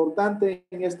 lo importante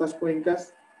en estas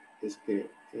cuencas es que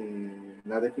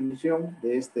la definición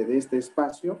de este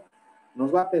espacio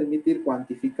nos va a permitir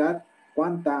cuantificar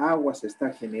cuánta agua se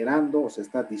está generando o se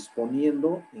está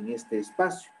disponiendo en este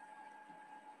espacio.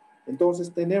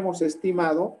 Entonces, tenemos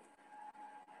estimado,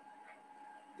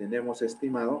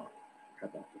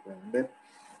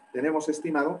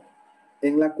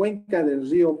 en la cuenca del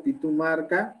río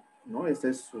Pitumarca, ¿no?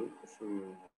 Estas es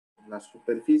las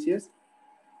superficies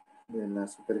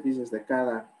de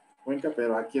cada cuenca,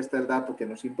 pero aquí está el dato que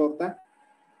nos importa.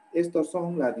 Estos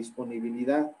son la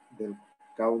disponibilidad del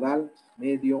caudal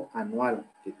medio anual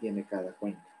que tiene cada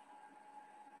cuenca.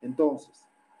 Entonces,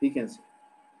 fíjense,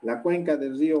 la cuenca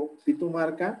del río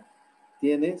Pitumarca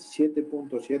tiene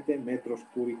 7.7 metros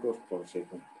cúbicos por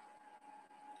segundo.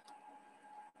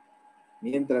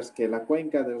 Mientras que la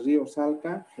cuenca del río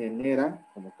Salca genera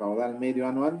como caudal medio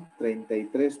anual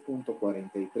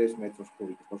 33.43 metros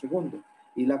cúbicos por segundo.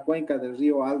 Y la cuenca del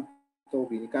río Alto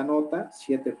Vilcanota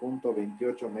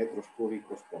 7.28 metros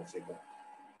cúbicos por segundo.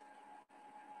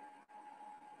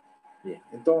 Bien,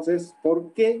 entonces,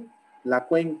 ¿por qué la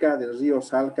cuenca del río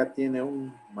Salca tiene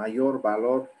un mayor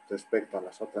valor respecto a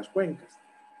las otras cuencas?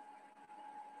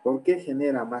 ¿Por qué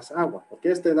genera más agua?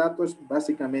 Porque este dato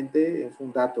básicamente es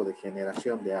un dato de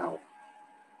generación de agua.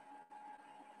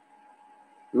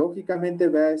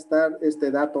 Lógicamente este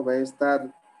dato va a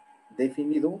estar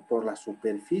definido por la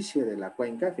superficie de la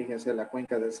cuenca. Fíjense, la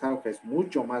cuenca del Salca es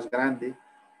mucho más grande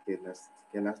que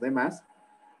las demás.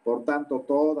 Por tanto,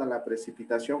 toda la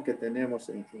precipitación que tenemos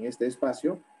en este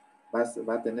espacio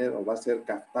va a tener o va a ser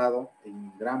captado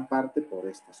en gran parte por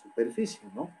esta superficie,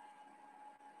 ¿no?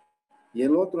 Y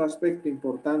el otro aspecto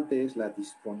importante es la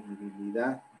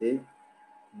disponibilidad de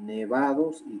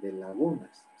nevados y de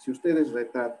lagunas. Si ustedes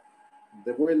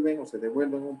se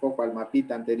devuelven un poco al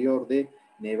mapita anterior de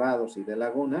nevados y de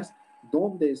lagunas,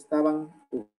 ¿dónde estaban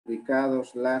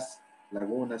ubicados las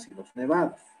lagunas y los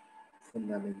nevados?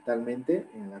 Fundamentalmente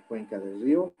en la cuenca del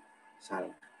río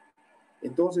Salga.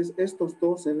 Entonces, estos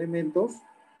dos elementos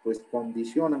pues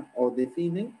condicionan o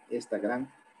definen esta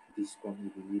gran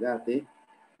disponibilidad de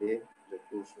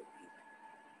recursos hídricos.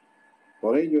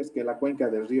 Por ello es que la cuenca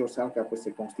del río Salca pues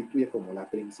se constituye como la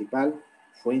principal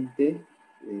fuente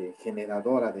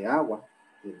generadora de agua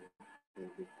del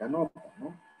Canopta,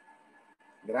 ¿no?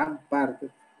 Gran parte,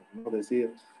 por no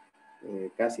decir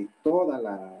casi toda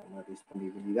la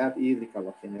disponibilidad hídrica,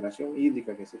 la generación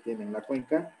hídrica que se tiene en la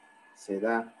cuenca, se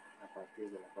da a partir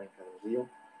de la cuenca del río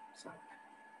Salca.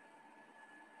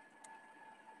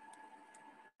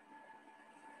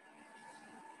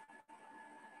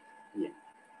 Bien,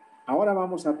 ahora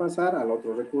vamos a pasar al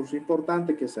otro recurso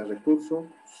importante, que es el recurso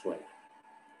suelo.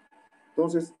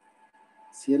 Entonces,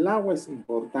 si el agua es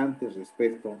importante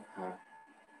respecto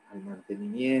al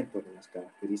mantenimiento de las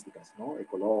características, ¿no?,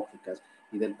 ecológicas,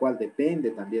 y del cual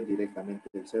depende también directamente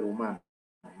del ser humano,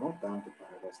 ¿no?, tanto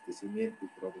para abastecimiento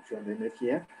y producción de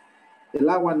energía, el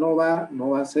agua no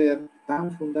va a ser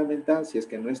tan fundamental si es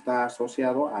que no está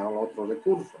asociado a otro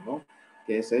recurso, ¿no?,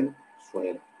 que es el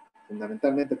suelo,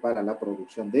 fundamentalmente para la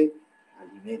producción de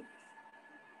alimentos.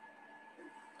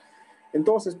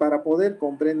 Entonces, para poder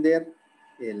comprender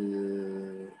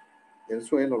el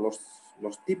suelo,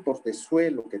 los tipos de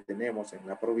suelo que tenemos en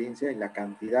la provincia y la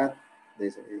cantidad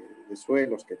de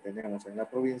suelos que tenemos en la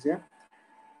provincia,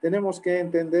 tenemos que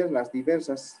entender las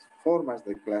diversas formas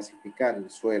de clasificar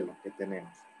el suelo que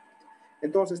tenemos.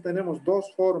 Entonces, tenemos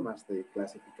dos formas de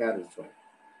clasificar el suelo.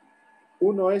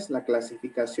 Uno es la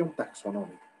clasificación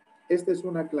taxonómica. Esta es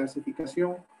una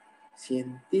clasificación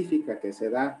científica que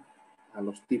se da a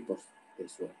los tipos de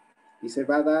suelo y se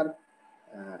va a dar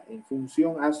en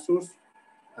función a sus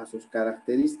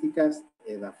características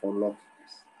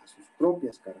edafológicas, a sus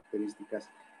propias características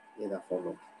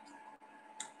edafológicas.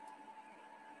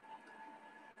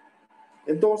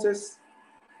 Entonces,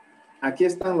 aquí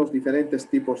están los diferentes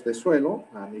tipos de suelo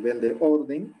a nivel de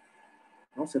orden,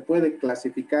 ¿no? Se puede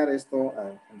clasificar esto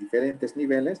en diferentes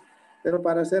niveles, pero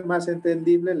para ser más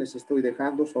entendible les estoy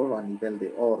dejando solo a nivel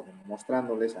de orden,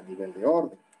 mostrándoles a nivel de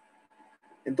orden.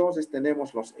 Entonces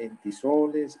tenemos los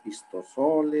entisoles,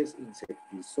 histosoles,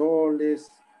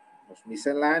 insectisoles, los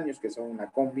misceláneos, que son una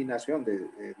combinación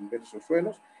de diversos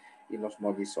suelos, y los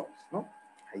molisoles, ¿no?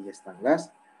 Ahí están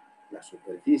las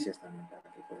superficies también para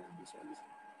que puedan visualizar.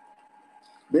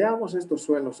 Veamos estos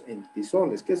suelos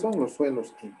entisoles. ¿Qué son los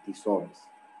suelos entisoles?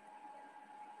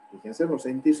 Fíjense, los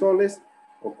entisoles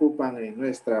ocupan en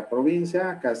nuestra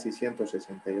provincia casi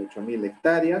 168,000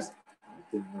 hectáreas,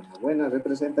 tienen una buena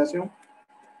representación.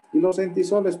 Y los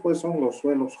entisoles, pues, son los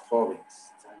suelos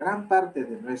jóvenes. O sea, gran parte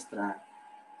de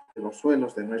los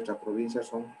suelos de nuestra provincia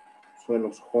son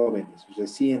suelos jóvenes,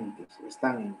 recientes,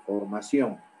 están en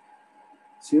formación.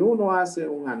 Si uno hace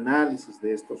un análisis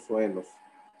de estos suelos,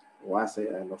 o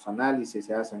los análisis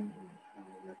se hacen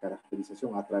la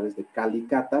caracterización a través de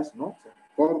calicatas, ¿no?, o sea,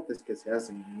 cortes que se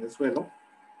hacen en el suelo,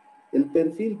 el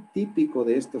perfil típico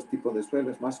de estos tipos de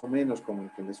suelos es más o menos como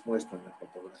el que les muestro en la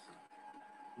fotografía,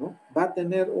 ¿no? Va a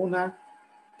tener una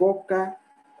poca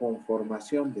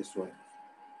conformación de suelos,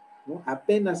 ¿no?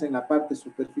 Apenas en la parte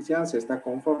superficial se está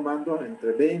conformando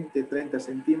entre 20 y 30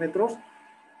 centímetros,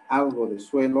 algo de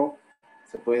suelo,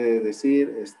 se puede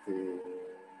decir,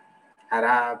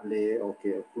 arable o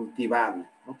cultivable,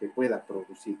 ¿no?, que pueda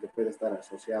producir, que pueda estar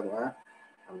asociado a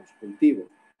los cultivos.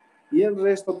 Y el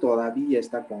resto todavía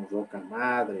está con roca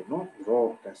madre, ¿no?,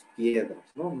 rocas, piedras,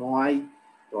 ¿no? No hay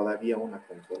todavía una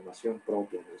conformación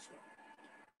propia del suelo.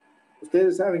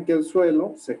 Ustedes saben que el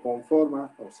suelo se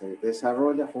conforma o se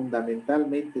desarrolla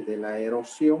fundamentalmente de la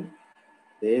erosión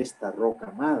de esta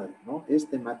roca madre, ¿no?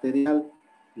 Este material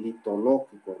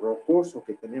litológico, rocoso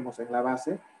que tenemos en la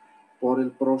base, por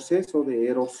el proceso de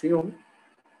erosión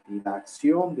y la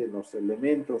acción de los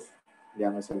elementos,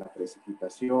 llámese la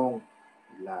precipitación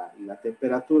y la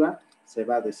temperatura, se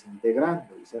va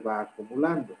desintegrando y se va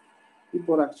acumulando. Y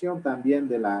por acción también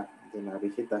de la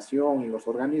vegetación y los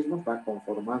organismos va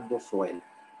conformando suelo.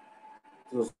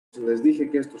 Entonces, les dije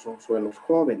que estos son suelos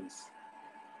jóvenes,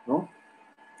 ¿no?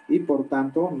 Y por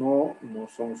tanto no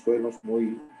son suelos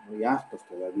muy aptos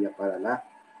todavía para la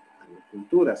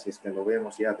agricultura, si es que lo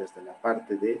vemos ya desde la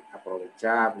parte de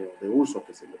aprovechable o de uso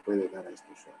que se le puede dar a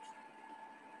estos suelos.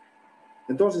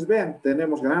 Entonces, vean,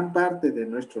 tenemos gran parte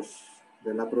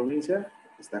de la provincia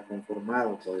que está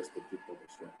conformado por este tipo de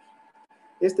suelos.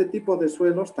 Este tipo de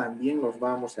suelos también los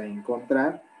vamos a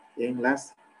encontrar en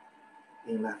las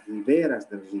riberas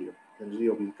del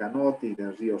río Vilcanote y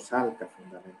del río Salca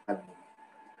fundamentalmente.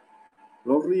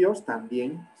 Los ríos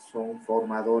también son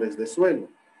formadores de suelo,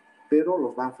 pero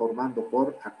los van formando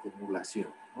por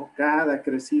acumulación, ¿no? Cada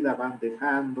crecida van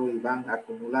dejando y van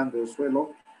acumulando el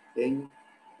suelo en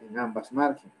ambas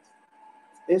márgenes.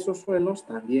 Esos suelos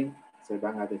también se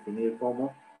van a definir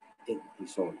como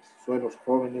entisoles, suelos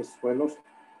jóvenes, suelos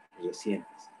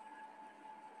recientes.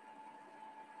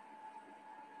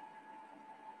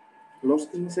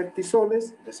 Los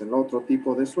insectisoles es el otro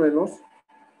tipo de suelos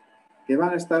que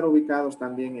van a estar ubicados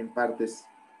también en partes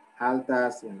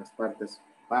altas y en las partes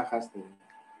bajas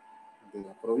de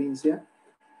la provincia,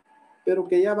 pero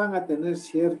que ya van a tener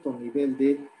cierto nivel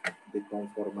de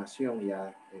conformación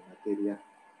ya de materia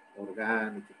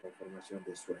orgánica y conformación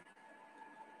de suelo.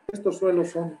 Estos suelos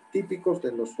son típicos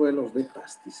de los suelos de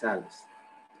pastizales.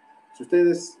 Si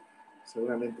ustedes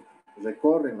seguramente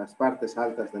recorren las partes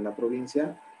altas de la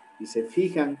provincia y se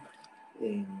fijan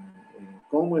en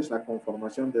cómo es la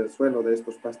conformación del suelo de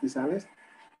estos pastizales,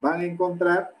 van a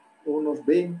encontrar unos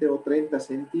 20 o 30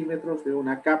 centímetros de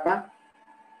una capa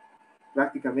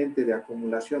prácticamente de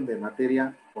acumulación de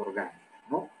materia orgánica,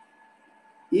 ¿no?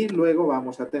 Y luego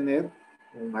vamos a tener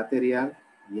un material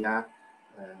ya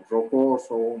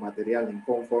rocoso, un material en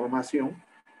conformación,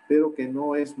 pero que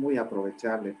no es muy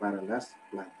aprovechable para las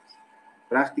plantas.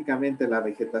 Prácticamente la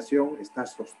vegetación está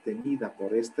sostenida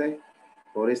por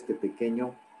este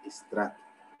pequeño estrato.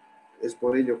 Es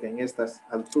por ello que en estas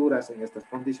alturas, en estas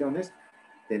condiciones,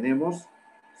 tenemos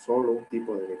solo un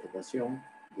tipo de vegetación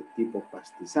de tipo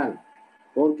pastizal,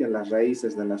 porque las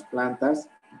raíces de las plantas,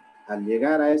 al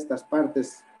llegar a estas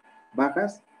partes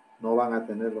bajas, no van a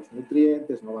tener los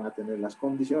nutrientes, no van a tener las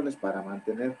condiciones para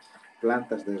mantener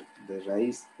plantas de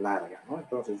raíz larga, ¿no?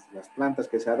 Entonces, las plantas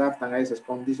que se adaptan a esas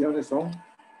condiciones son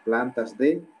plantas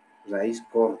de raíz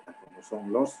corta, como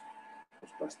son los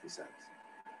pastizales.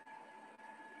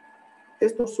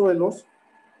 Estos suelos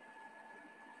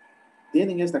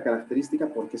tienen esta característica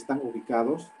porque están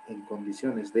ubicados en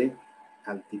condiciones de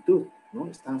altitud, ¿no?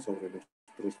 Están sobre los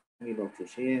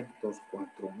 3.800,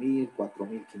 4.000,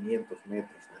 4.500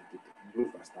 metros de altitud,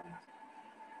 incluso hasta más.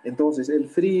 Entonces, el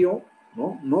frío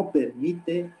no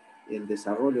permite el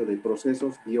desarrollo de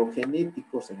procesos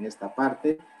biogenéticos en esta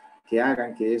parte que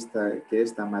hagan que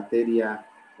esta materia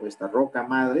o esta roca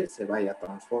madre se vaya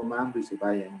transformando y se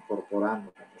vaya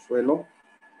incorporando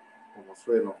como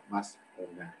suelo más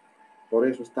orgánico. Por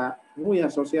eso está muy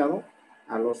asociado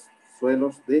a los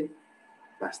suelos de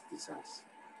pastizales.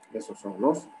 Esos son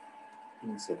los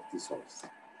insectisoles.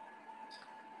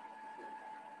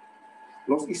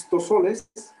 Los histosoles,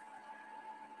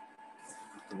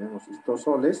 tenemos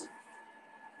histosoles.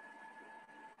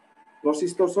 Los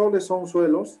histosoles son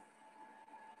suelos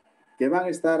que van a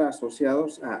estar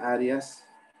asociados a áreas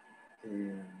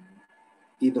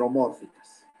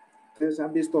hidromórficas. Ustedes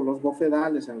han visto los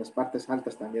bofedales en las partes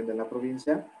altas también de la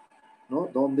provincia, ¿no?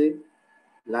 Donde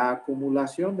la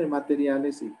acumulación de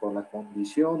materiales y por la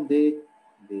condición de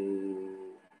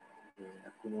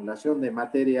acumulación de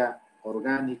materia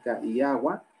orgánica y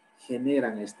agua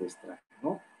generan este estrato,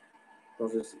 ¿no?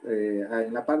 Entonces,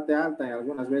 en la parte alta, en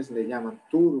algunas veces le llaman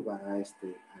turba a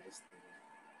este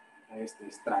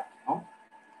estrato, ¿no?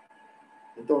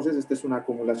 Entonces, esta es una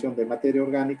acumulación de materia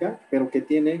orgánica, pero que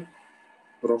tiene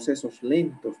procesos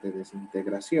lentos de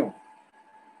desintegración.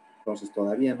 Entonces,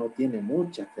 todavía no tiene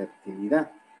mucha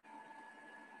fertilidad.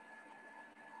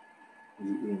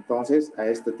 Y entonces, a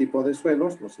este tipo de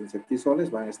suelos, los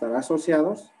insectisoles van a estar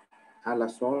asociados a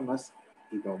las zonas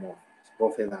hidromórficas,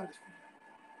 bofedales.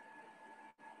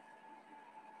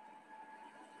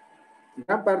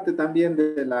 Gran parte también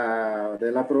de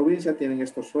la provincia tienen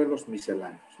estos suelos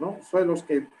misceláneos, ¿no? Suelos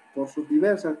que por sus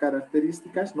diversas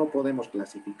características no podemos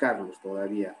clasificarlos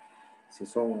todavía, si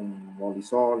son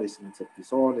molisoles,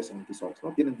 insectisoles, entisoles,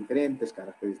 ¿no? Tienen diferentes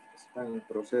características, están en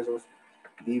procesos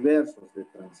diversos de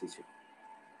transición.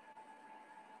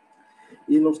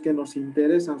 Y los que nos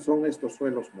interesan son estos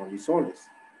suelos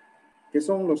molisoles, que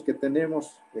son los que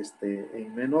tenemos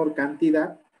en menor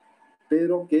cantidad,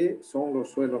 pero que son los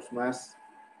suelos más,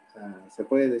 se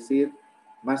puede decir,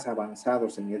 más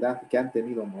avanzados en edad, que han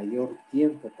tenido mayor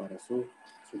tiempo para su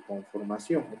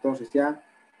conformación. Entonces ya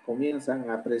comienzan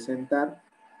a presentar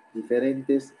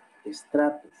diferentes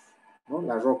estratos, ¿no?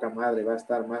 La roca madre va a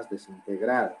estar más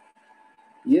desintegrada.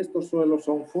 Y estos suelos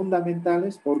son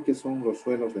fundamentales porque son los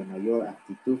suelos de mayor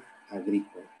aptitud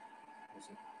agrícola.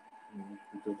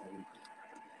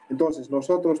 Entonces,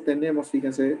 nosotros tenemos,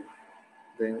 fíjense,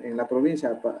 en la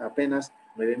provincia apenas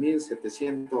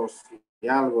 9.700 y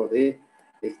algo de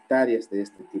hectáreas de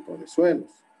este tipo de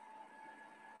suelos.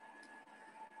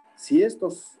 Si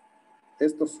estos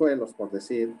suelos, por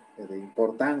decir, de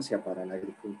importancia para la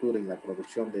agricultura y la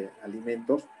producción de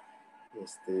alimentos,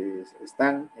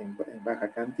 están en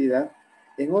baja cantidad,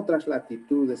 en otras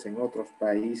latitudes, en otros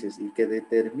países, y que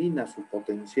determina su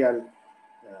potencial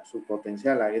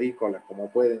agrícola, como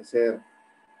pueden ser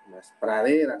las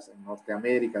praderas en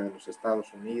Norteamérica de los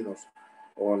Estados Unidos,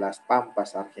 o las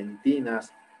pampas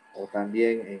argentinas, o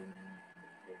también en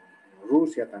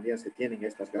Rusia también se tienen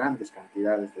estas grandes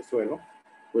cantidades de suelo,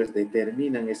 pues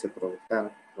determinan esa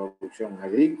producción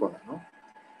agrícola, ¿no?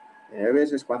 A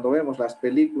veces cuando vemos las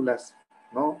películas,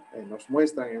 ¿no? Nos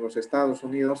muestran en los Estados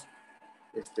Unidos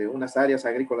unas áreas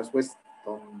agrícolas, pues,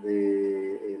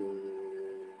 donde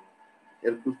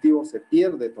el cultivo se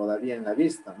pierde todavía en la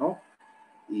vista, ¿no?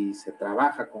 Y se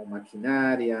trabaja con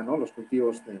maquinaria, ¿no? Los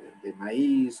cultivos de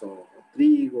maíz o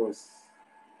trigo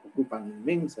ocupan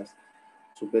inmensas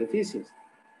superficies.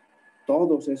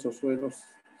 Todos esos suelos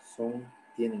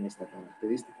tienen esta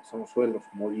característica, son suelos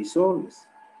molisoles.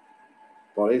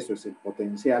 Por eso es el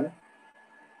potencial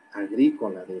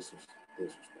agrícola de esos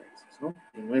países, ¿no?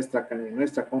 En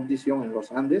nuestra condición en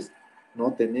los Andes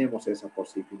no tenemos esa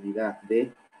posibilidad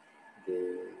de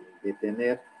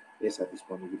tener esa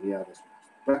disponibilidad de suelos.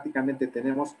 Prácticamente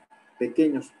tenemos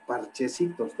pequeños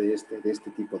parchecitos de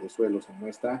este tipo de suelos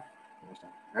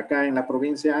acá en la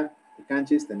provincia de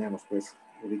Canchis tenemos, pues,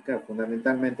 ubicados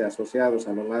fundamentalmente asociados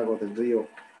a lo largo del río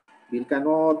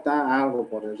Vilcanota, algo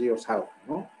por el río Salva,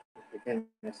 ¿no?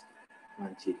 Pequeñas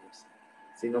manchitas.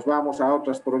 Si nos vamos a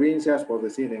otras provincias, por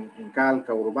decir en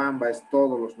Calca, Urubamba,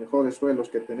 todos los mejores suelos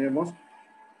que tenemos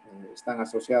están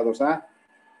asociados al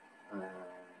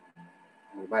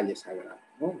Valle Sagrado,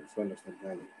 ¿no? Los suelos del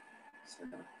Valle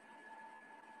Sagrado.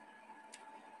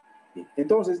 Bien.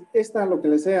 Entonces, lo que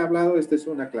les he hablado, esta es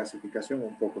una clasificación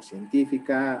un poco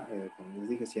científica, como les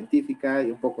dije, científica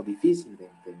y un poco difícil de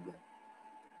entender.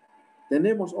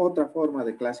 Tenemos otra forma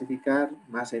de clasificar,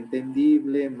 más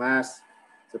entendible, más,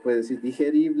 se puede decir,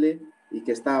 digerible, y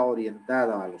que está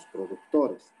orientada a los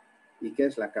productores, y que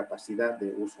es la capacidad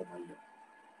de uso mayor.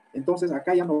 Entonces,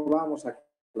 acá ya no vamos a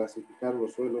clasificar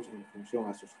los suelos en función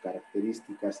a sus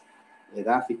características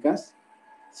edáficas,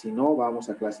 sino vamos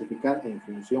a clasificar en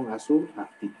función a su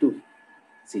aptitud.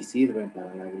 Si sirven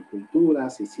para la agricultura,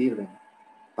 si sirven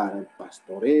para el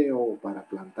pastoreo, o para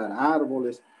plantar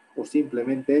árboles, o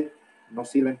simplemente no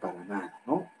sirven para nada,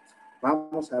 ¿no?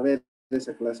 Vamos a ver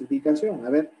esa clasificación, a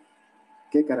ver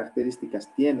qué características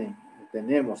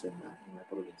tenemos en la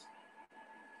provincia.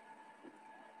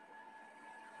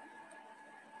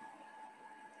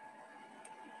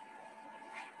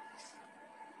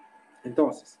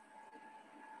 Entonces,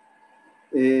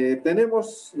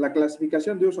 tenemos la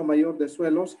clasificación de uso mayor de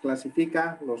suelos,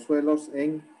 clasifica los suelos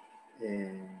en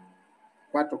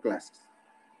 4 clases.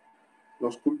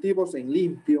 Los cultivos en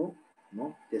limpio,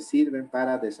 ¿no? Que sirven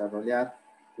para desarrollar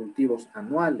cultivos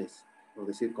anuales, es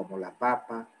decir, como la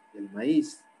papa, el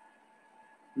maíz.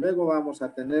 Luego vamos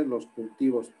a tener los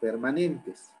cultivos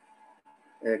permanentes.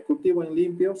 El cultivo en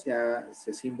limpio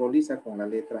se simboliza con la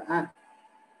letra A.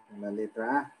 Con la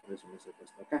letra A, por eso les he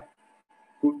puesto acá.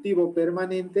 Cultivo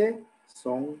permanente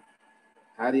son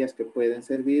áreas que pueden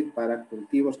servir para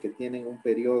cultivos que tienen un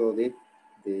periodo de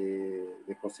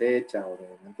cosecha o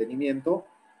de mantenimiento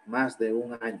más de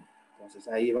un año. Entonces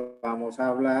ahí vamos a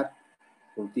hablar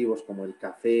cultivos como el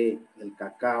café, el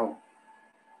cacao,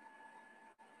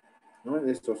 ¿no?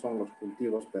 Estos son los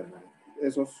cultivos permanentes.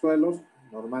 Esos suelos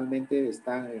normalmente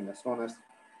están en las zonas,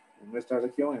 en nuestra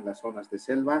región, en las zonas de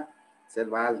selva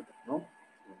alta, ¿no?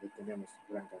 Donde tenemos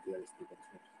gran cantidad de tipos de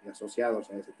suelos y asociados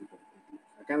a ese tipo de cultivos.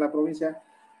 Acá en la provincia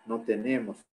no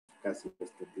tenemos casi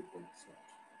este tipo de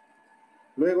suelos.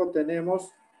 Luego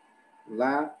tenemos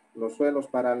los suelos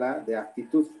de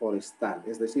aptitud forestal,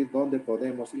 es decir, donde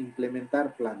podemos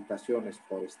implementar plantaciones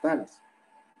forestales.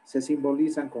 Se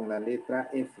simbolizan con la letra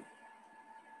F.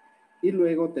 Y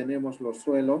luego tenemos los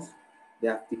suelos de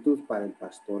aptitud para el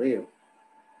pastoreo,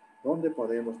 donde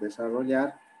podemos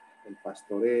desarrollar el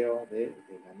pastoreo de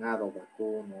ganado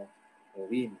vacuno,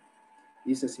 ovino,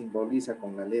 y se simboliza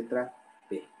con la letra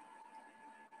P.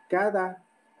 Cada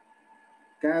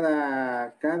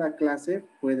clase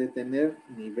puede tener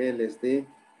niveles de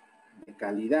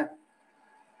calidad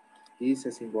y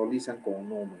se simbolizan con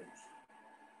números.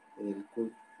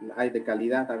 hay de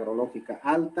calidad agrológica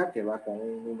alta, que va con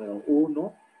un número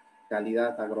 1,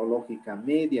 calidad agrológica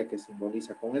media, que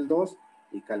simboliza con el 2,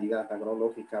 y calidad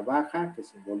agrológica baja, que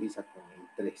simboliza con el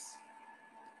 3.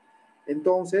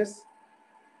 Entonces,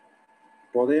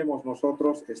 podemos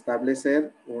nosotros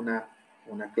establecer una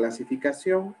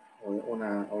clasificación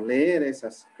o leer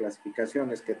esas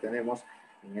clasificaciones que tenemos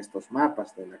en estos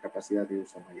mapas de la capacidad de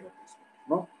uso mayor,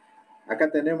 ¿no?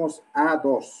 Acá tenemos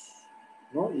A2,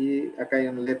 ¿no? Y acá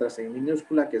hay letras en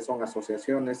minúscula que son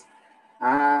asociaciones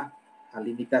a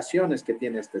limitaciones que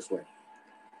tiene este suelo.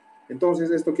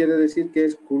 Entonces, esto quiere decir que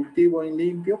es cultivo en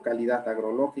limpio, calidad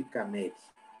agrológica media,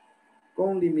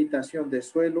 con limitación de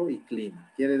suelo y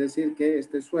clima. Quiere decir que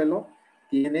este suelo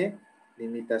tiene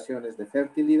limitaciones de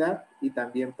fertilidad y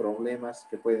también problemas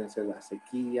que pueden ser las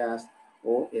sequías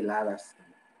o heladas,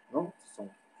 ¿no? Son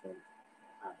altos.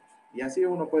 Y así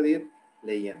uno puede ir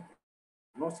leyendo,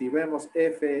 ¿no? Si vemos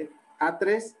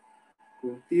FA3,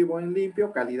 cultivo en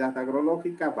limpio, calidad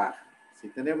agrológica baja. Si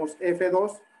tenemos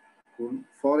F2,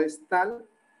 forestal,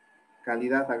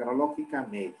 calidad agrológica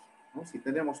media, ¿no? Si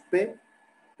tenemos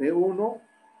P1,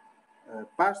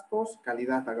 pastos,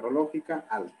 calidad agrológica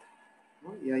alta,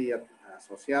 ¿no? Y ahí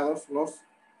asociados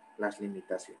las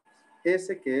limitaciones.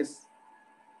 S, que es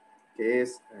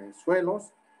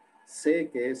suelos,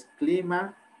 C, que es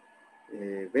clima,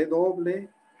 W,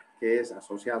 que es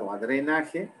asociado a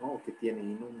drenaje, ¿no? Que tiene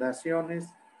inundaciones,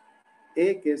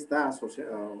 E, que está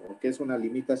asociado, que es una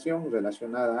limitación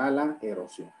relacionada a la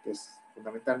erosión, que es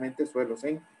fundamentalmente suelos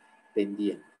en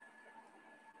pendiente.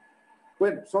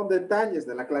 Bueno, son detalles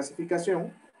de la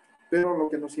clasificación, pero lo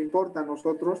que nos importa a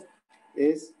nosotros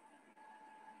es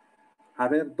a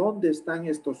ver dónde están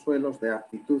estos suelos de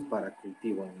aptitud para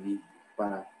cultivo en limpio,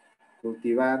 para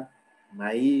cultivar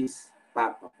maíz,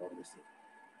 papa, por decir.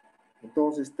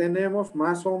 Entonces tenemos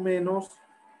más o menos,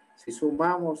 si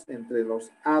sumamos entre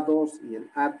los A2 y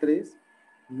el A3,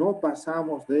 no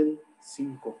pasamos del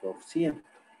 5%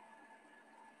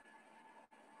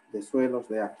 de suelos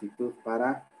de aptitud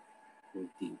para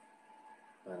cultivo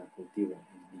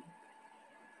en limpio.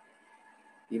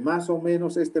 Y más o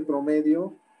menos este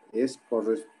promedio es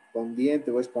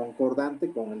correspondiente o es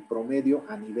concordante con el promedio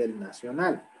a nivel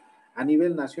nacional. A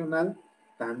nivel nacional,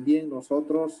 también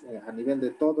nosotros, a nivel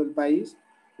de todo el país,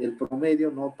 el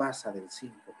promedio no pasa del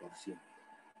 5%.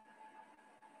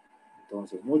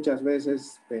 Entonces, muchas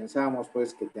veces pensamos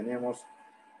pues que tenemos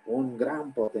un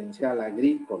gran potencial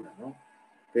agrícola, ¿no?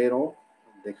 Pero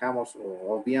dejamos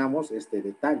o obviamos este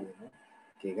detalle, ¿no?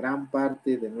 Que gran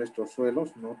parte de nuestros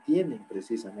suelos no tienen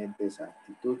precisamente esa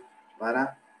aptitud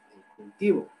para el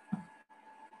cultivo.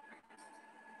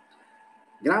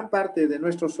 Gran parte de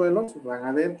nuestros suelos van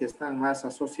a ver que están más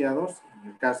asociados,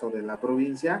 en el caso de la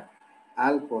provincia,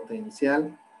 al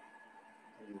potencial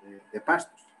de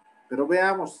pastos. Pero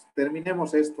veamos,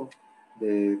 terminemos esto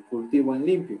de cultivo en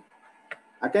limpio.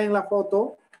 Acá en la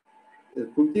foto, el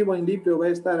cultivo en limpio va a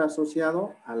estar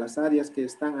asociado a las áreas que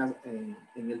están en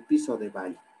el piso de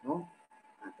valle, ¿no?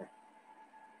 Acá,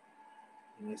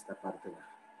 en esta parte baja.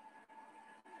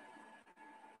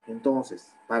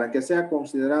 Entonces, para que sea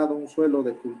considerado un suelo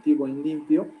de cultivo en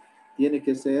limpio, tiene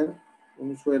que ser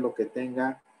un suelo que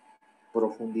tenga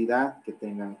profundidad, que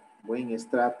tenga buen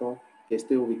estrato, que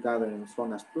esté ubicado en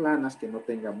zonas planas, que no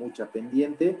tenga mucha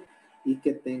pendiente y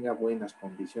que tenga buenas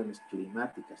condiciones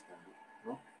climáticas también,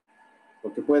 ¿no?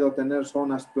 Porque puedo tener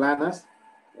zonas planas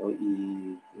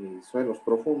y suelos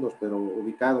profundos, pero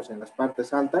ubicados en las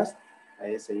partes altas, a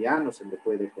ese ya no se le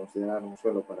puede considerar un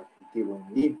suelo para cultivo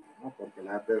en limpio, ¿no? Porque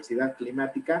la adversidad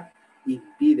climática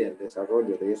impide el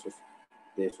desarrollo de esos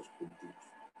cultivos.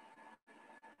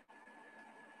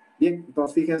 Bien,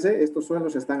 entonces fíjense, estos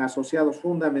suelos están asociados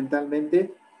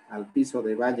fundamentalmente al piso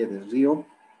de valle del río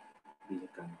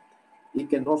Vilcán y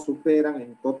que no superan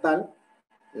en total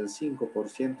el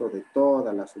 5% de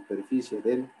toda la superficie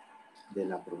de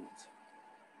la provincia.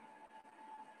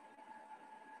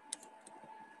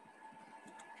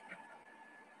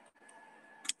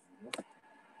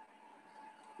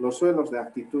 Los suelos de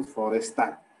aptitud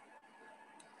forestal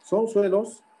son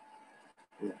suelos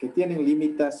que tienen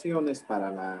limitaciones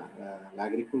para la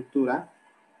agricultura,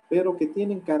 pero que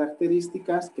tienen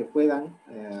características que puedan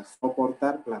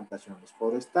soportar plantaciones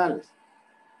forestales,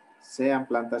 sean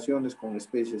plantaciones con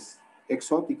especies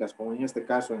exóticas, como en este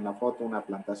caso en la foto una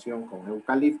plantación con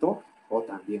eucalipto, o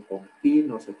también con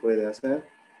pino se puede hacer,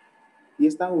 y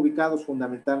están ubicados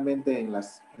fundamentalmente en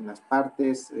las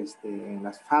partes, en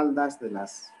las faldas de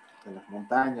las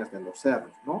montañas, de los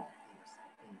cerros, ¿no?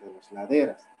 De las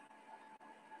laderas.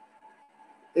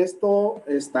 Esto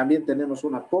también tenemos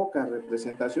una poca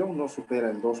representación, no supera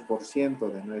el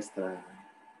 2%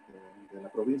 de la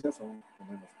provincia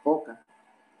tenemos poca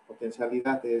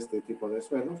potencialidad de este tipo de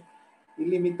suelos y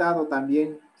limitado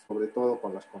también, sobre todo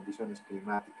con las condiciones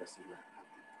climáticas y la altitud.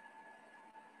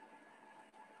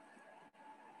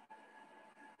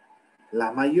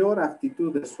 La mayor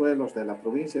aptitud de suelos de la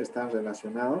provincia están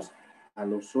relacionados a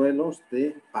los suelos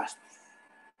de pastos,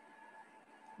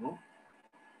 ¿no?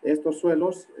 Estos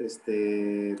suelos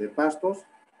de pastos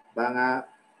van a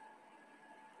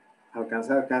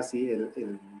alcanzar casi el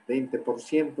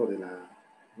 20%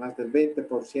 más del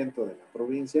 20% de la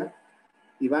provincia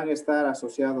y van a estar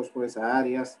asociados pues a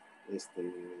áreas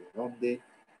donde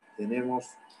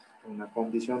tenemos una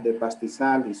condición de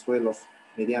pastizal y suelos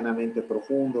medianamente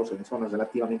profundos en zonas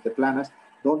relativamente planas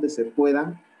donde se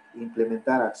puedan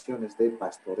implementar acciones de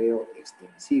pastoreo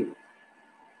extensivo.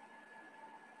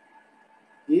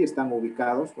 Y están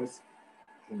ubicados pues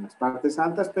en las partes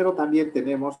altas, pero también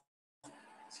tenemos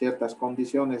ciertas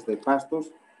condiciones de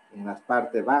pastos en la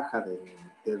parte baja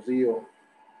del río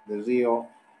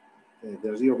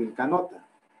Vilcanota,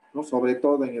 ¿no? Sobre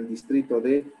todo en el distrito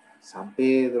de San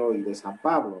Pedro y de San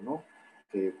Pablo, ¿no?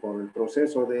 Que por el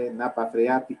proceso de napa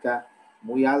freática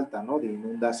muy alta, ¿no? De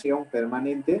inundación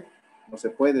permanente, no se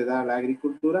puede dar la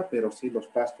agricultura, pero sí los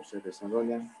pastos se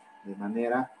desarrollan de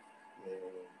manera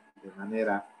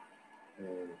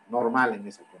normal en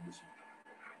esa condición.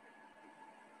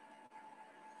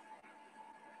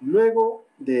 Luego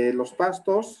de los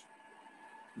pastos,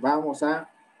 vamos a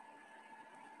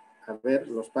ver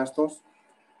los pastos.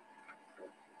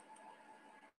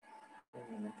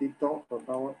 Un momentito, por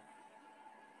favor.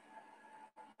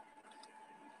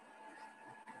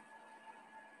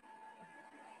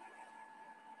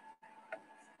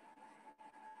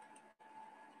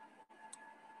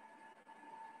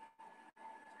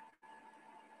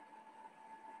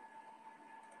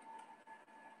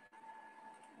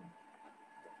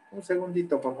 Un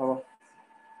segundito, por favor.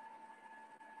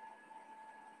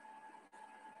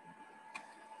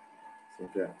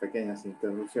 Siempre pequeñas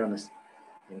interrupciones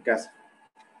en casa.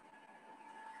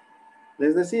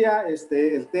 Les decía,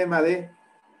 el tema de...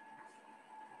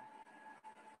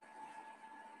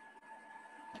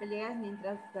 Colegas,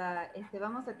 mientras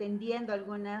vamos atendiendo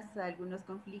algunos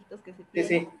conflictos que se tienen.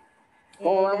 Sí.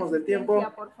 ¿Cómo vamos de tiempo?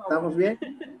 Por favor. ¿Estamos bien?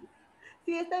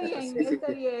 Sí, está bien,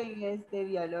 está bien,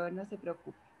 biólogo, no se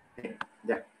preocupe.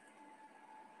 Ya.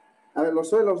 A ver, los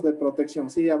suelos de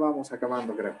protección, sí, ya vamos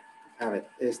acabando, creo. A ver,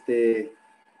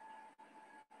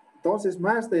 entonces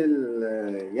más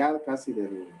ya casi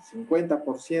del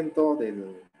 50%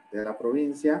 de la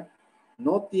provincia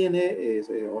no tiene,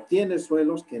 o tiene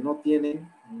suelos que no tienen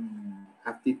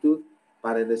aptitud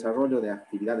para el desarrollo de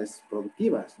actividades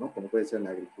productivas, ¿no? Como puede ser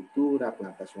la agricultura,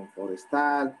 plantación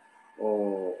forestal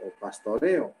o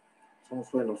pastoreo. Son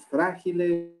suelos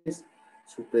frágiles,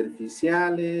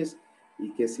 superficiales,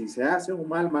 y que si se hace un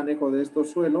mal manejo de estos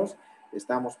suelos,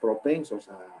 estamos propensos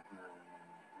a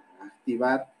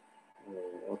activar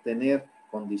o tener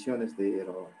condiciones de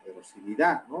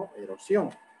erosividad, ¿no?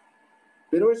 Erosión.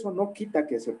 Pero eso no quita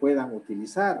que se puedan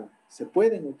utilizar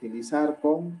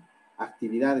con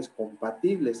actividades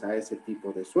compatibles a ese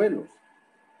tipo de suelos.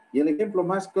 Y el ejemplo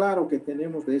más claro que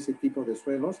tenemos de ese tipo de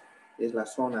suelos es la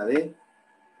zona de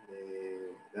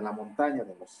la montaña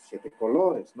de los 7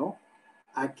 colores, ¿no?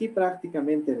 Aquí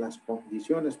prácticamente las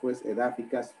condiciones pues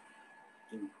edáficas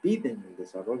impiden el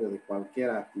desarrollo de cualquier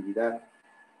actividad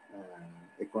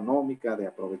económica de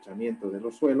aprovechamiento de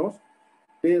los suelos,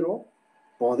 pero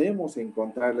podemos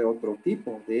encontrarle otro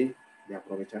tipo de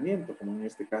aprovechamiento, como en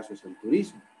este caso es el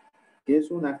turismo, que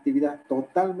es una actividad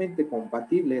totalmente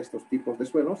compatible a estos tipos de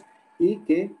suelos y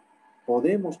que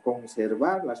podemos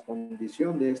conservar las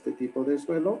condiciones de este tipo de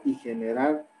suelo y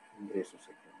generar ingresos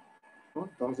económicos, ¿no?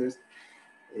 Entonces,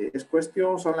 es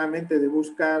cuestión solamente de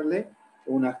buscarle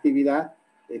una actividad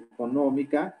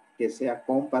económica que sea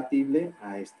compatible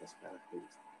a estas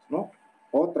características, ¿no?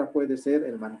 Otra puede ser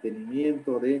el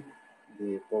mantenimiento de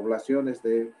poblaciones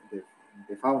de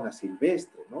fauna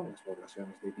silvestre, ¿no? Las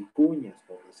poblaciones de vicuñas,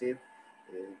 por decir,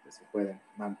 que se pueden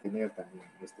mantener también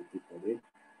en este tipo de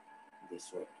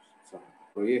suelos. Son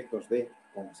proyectos de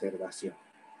conservación.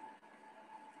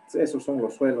 Esos son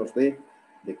los suelos de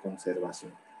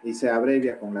conservación. Y se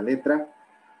abrevia con la letra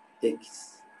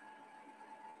X.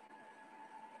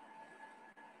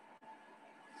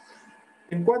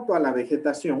 En cuanto a la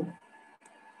vegetación,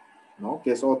 ¿no?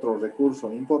 Que es otro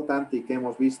recurso importante y que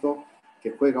hemos visto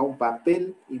que juega un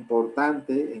papel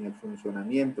importante en el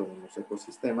funcionamiento de los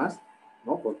ecosistemas,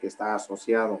 ¿no? Porque está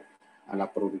asociado a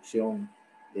la producción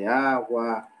de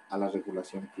agua, a la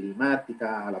regulación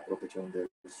climática, a la protección del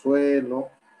suelo.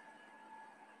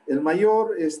 El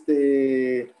mayor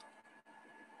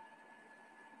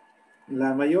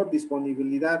la mayor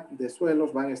disponibilidad de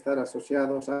suelos van a estar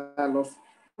asociados a los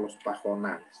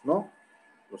pajonales, ¿no?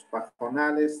 Los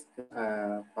pajonales,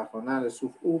 pajonales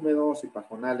subhúmedos y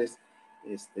pajonales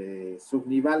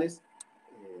subnivales.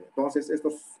 Entonces,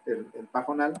 el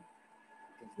pajonal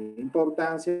es de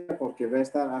importancia porque va a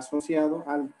estar asociado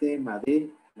al tema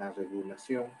de la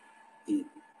regulación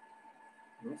hídrica,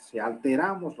 ¿no? Si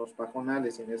alteramos los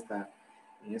pajonales en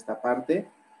esta parte,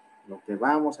 lo que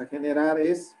vamos a generar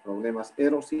es problemas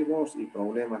erosivos y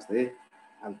problemas de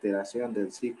alteración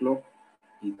del ciclo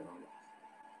hidrológico.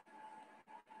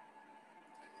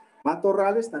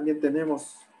 Matorrales también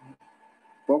tenemos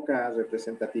poca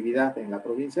representatividad en la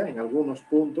provincia, en algunos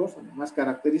puntos. El más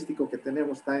característico que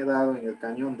tenemos está dado en el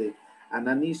cañón de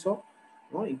Ananizo,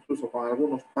 ¿no? Incluso con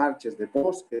algunos parches de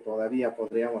bosque todavía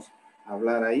podríamos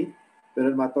hablar ahí, pero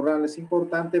el matorral es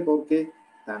importante porque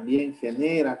también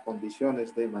genera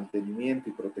condiciones de mantenimiento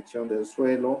y protección del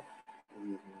suelo,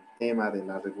 el tema de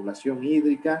la regulación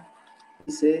hídrica,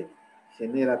 y se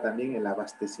genera también el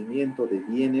abastecimiento de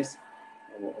bienes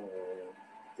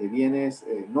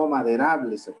no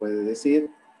maderables, se puede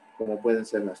decir, como pueden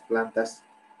ser las plantas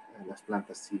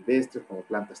silvestres, como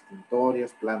plantas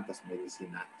tintorias, plantas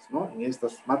medicinales, ¿no? En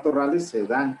estos matorrales se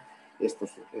dan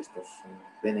estos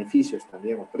beneficios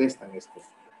también, o prestan estos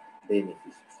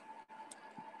beneficios.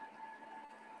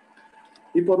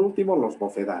 Y por último, los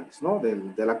bofedales, ¿no?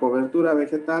 De la cobertura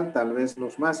vegetal, tal vez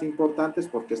los más importantes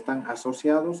porque están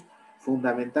asociados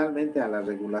fundamentalmente a la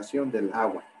regulación del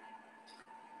agua.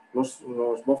 Los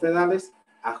bofedales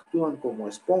actúan como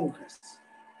esponjas,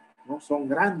 ¿no? Son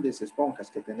grandes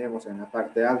esponjas que tenemos en la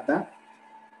parte alta,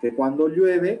 que cuando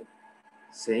llueve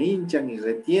se hinchan y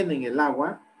retienen el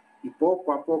agua y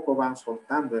poco a poco van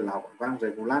soltando el agua, van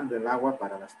regulando el agua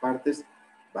para las partes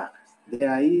bajas. De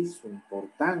ahí su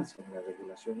importancia en la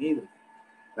regulación hídrica.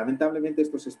 Lamentablemente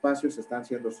estos espacios están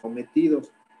siendo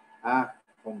sometidos a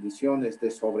condiciones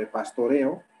de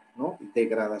sobrepastoreo, ¿no? Y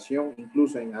degradación,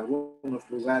 incluso en algunos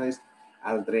lugares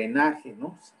al drenaje,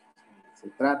 ¿no? Se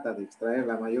trata de extraer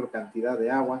la mayor cantidad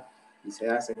de agua y se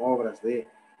hacen obras de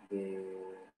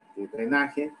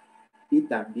drenaje, y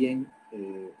también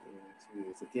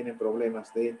se tienen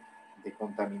problemas de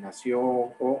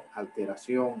contaminación o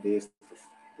alteración de estos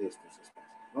espacios,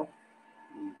 ¿no?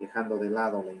 Y dejando de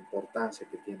lado la importancia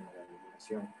que tiene la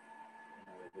regulación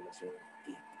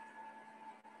hídrica.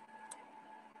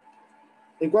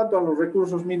 En cuanto a los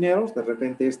recursos mineros, de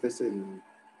repente este es el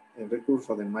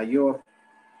recurso de mayor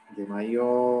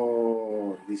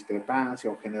discrepancia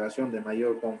o generación de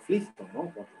mayor conflicto,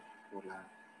 ¿no? Por la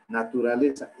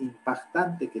naturaleza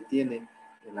impactante que tiene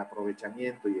el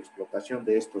aprovechamiento y explotación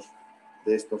de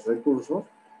estos recursos.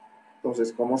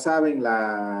 Entonces, como saben,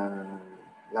 la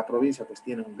provincia pues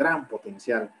tiene un gran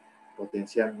potencial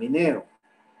minero.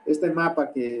 Este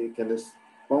mapa que les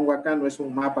pongo acá no es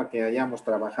un mapa que hayamos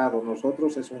trabajado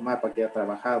nosotros, es un mapa que ha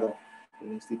trabajado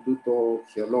el Instituto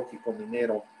Geológico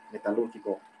Minero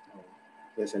Metalúrgico,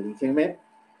 que es el INGEMET,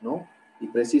 ¿no? Y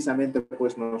precisamente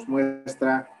pues nos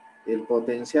muestra el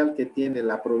potencial que tiene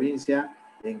la provincia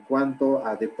en cuanto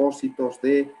a depósitos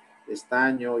de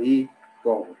estaño y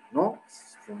cobre, ¿no?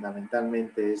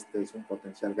 Fundamentalmente este es un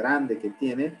potencial grande que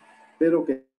tiene, pero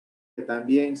que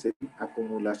también se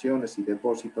acumulaciones y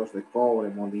depósitos de cobre,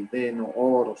 molibdeno,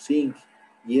 oro, zinc,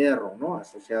 hierro, ¿no?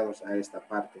 Asociados a esta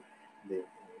parte de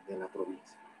la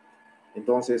provincia.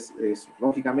 Entonces,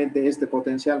 lógicamente, este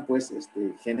potencial pues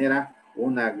genera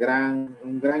un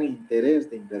gran interés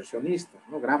de inversionistas,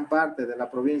 ¿no? Gran parte de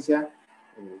la provincia,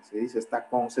 se dice, está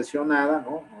concesionada,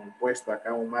 ¿no? He puesto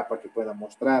acá un mapa que pueda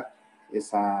mostrar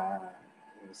esa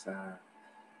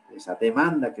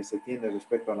demanda que se tiene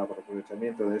respecto al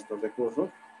aprovechamiento de estos recursos,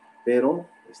 pero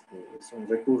es un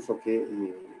recurso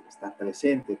que está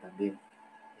presente también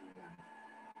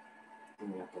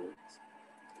en la provincia.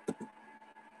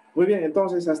 Muy bien,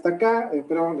 entonces hasta acá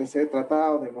creo les he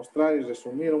tratado de mostrar y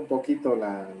resumir un poquito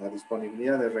la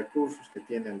disponibilidad de recursos que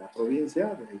tiene la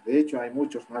provincia. De hecho, hay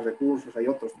muchos más recursos, hay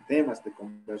otros temas de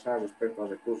conversar respecto a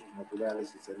recursos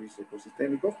naturales y servicios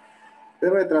ecosistémicos,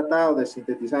 pero he tratado de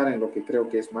sintetizar en lo que creo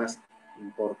que es más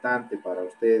importante para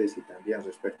ustedes y también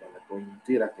respecto a la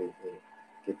coyuntura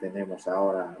que tenemos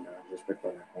ahora respecto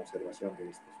a la conservación de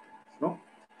estos temas,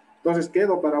 ¿no? Entonces,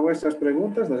 quedo para vuestras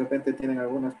preguntas. De repente tienen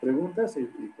algunas preguntas y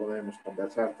podemos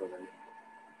conversar todavía.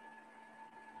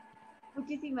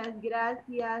 Muchísimas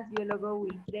gracias, biólogo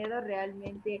Wilfredo.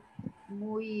 Realmente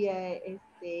muy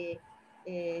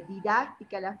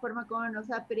didáctica la forma como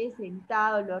nos ha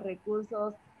presentado los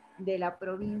recursos de la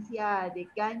provincia de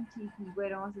Canchis. Y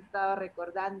bueno, hemos estado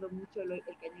recordando mucho el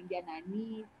cañón de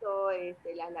Ananizo,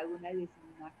 las lagunas de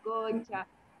Sinacocha,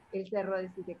 el Cerro de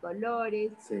Siete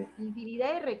Colores, Sí.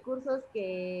 infinidad de recursos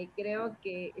que creo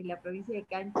que en la provincia de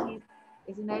Canchis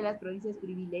es una de las provincias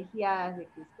privilegiadas de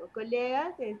Cusco.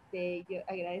 Colegas, yo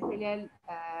agradecerle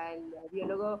al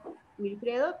biólogo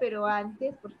Wilfredo, pero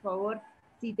antes, por favor,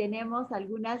 si tenemos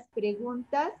algunas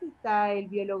preguntas, está el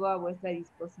biólogo a vuestra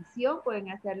disposición. Pueden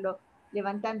hacerlo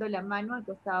levantando la mano al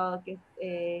costado,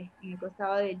 en el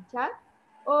costado del chat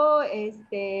o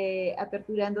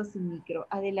aperturando su micro.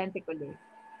 Adelante, colega.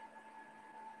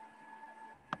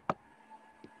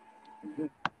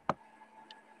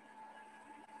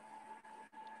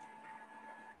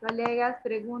 Colegas,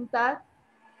 preguntas.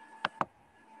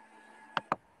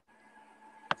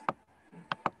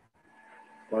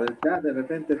 Por el chat de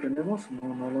repente tenemos,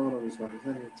 no logro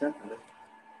visualizar el chat. A ver.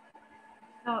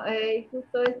 No,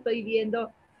 justo estoy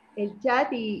viendo el chat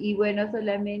y bueno,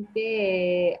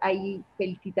 solamente hay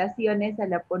felicitaciones a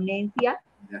la ponencia,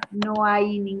 Ya. no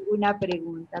hay ninguna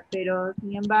pregunta, pero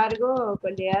sin embargo,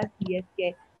 colegas, si es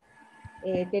que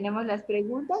tenemos las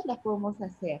preguntas, las podemos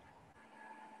hacer.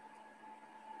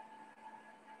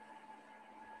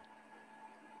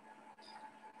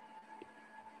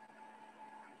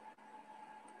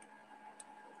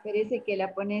 Parece que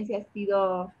la ponencia ha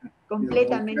sido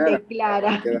completamente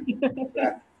clara. Claro.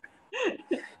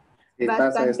 Sí,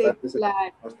 Bastante es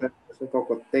clara. un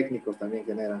poco técnicos también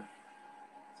genera.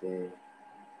 Sí.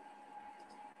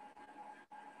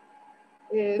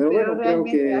 Pero Pero bueno, creo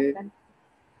realmente que bastante.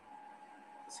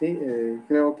 sí,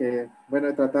 creo que, bueno,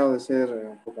 he tratado de ser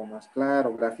un poco más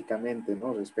claro gráficamente,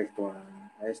 ¿no? Respecto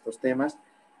a estos temas,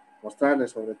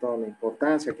 mostrarles sobre todo la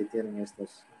importancia que tienen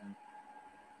estos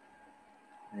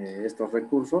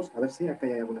recursos. A ver si acá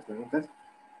hay algunas preguntas.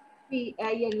 Sí,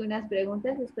 hay algunas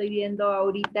preguntas. Estoy viendo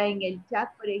ahorita en el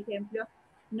chat, por ejemplo,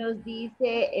 nos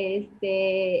dice,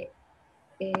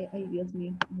 ay Dios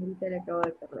mío, ahorita le acabo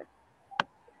de perder.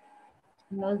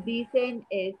 Nos dicen,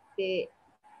 ¿qué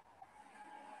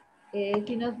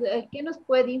nos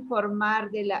puede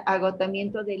informar del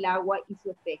agotamiento del agua y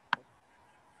su efecto?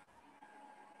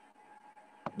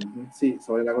 Sí,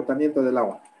 sobre el agotamiento del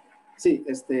agua. Sí,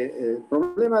 el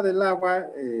problema del agua,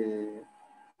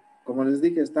 como les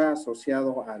dije, está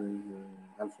asociado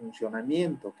al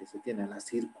funcionamiento que se tiene, a la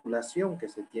circulación que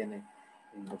se tiene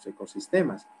en los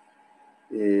ecosistemas.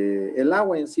 El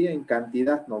agua en sí en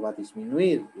cantidad no va a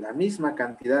disminuir. La misma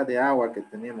cantidad de agua que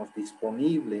tenemos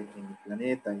disponible en el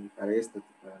planeta y para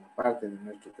la parte de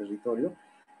nuestro territorio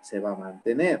se va a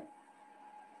mantener.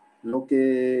 Lo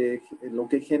que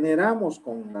generamos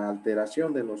con la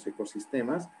alteración de los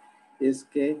ecosistemas es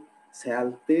que se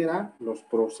alteran los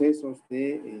procesos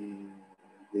de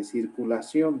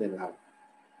circulación del agua.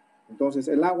 Entonces,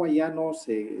 el agua ya no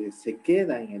se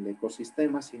queda en el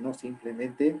ecosistema, sino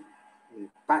simplemente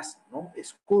pasa, ¿no?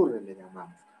 Escurre, le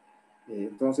llamamos.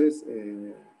 Entonces,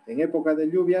 en época de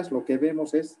lluvias, lo que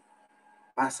vemos es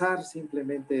pasar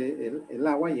simplemente el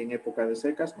agua y en época de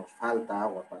secas nos falta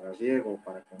agua para riego,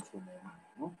 para consumo humano,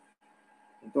 ¿no?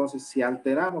 Entonces, si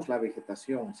alteramos la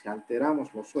vegetación, si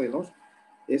alteramos los suelos,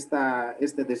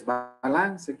 este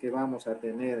desbalance que vamos a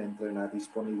tener entre la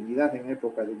disponibilidad en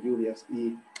época de lluvias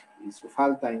y su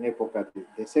falta en época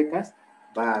de secas,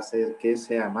 va a hacer que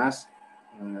sea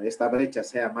esta brecha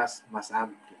sea más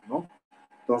amplia, ¿no?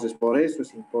 Entonces, por eso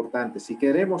es importante. Si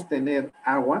queremos tener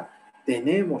agua,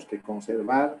 tenemos que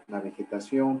conservar la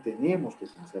vegetación, tenemos que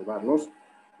conservar los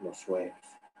suelos.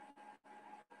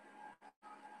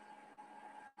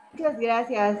 Muchas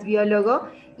gracias, biólogo.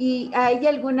 Y hay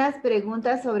algunas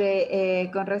preguntas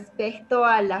con respecto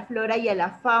a la flora y a la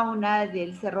fauna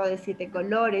del Cerro de Siete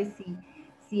Colores,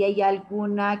 si hay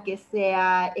alguna que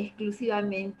sea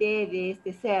exclusivamente de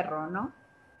este cerro, ¿no?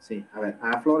 Sí, a ver,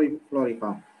 flora y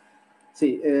fauna.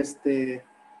 Sí,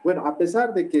 bueno, a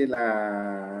pesar de que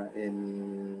la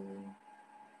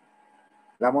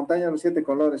montaña de los Siete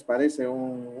Colores parece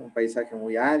un paisaje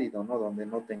muy árido, ¿no? Donde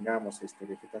no tengamos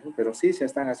vegetación, pero sí se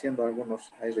están haciendo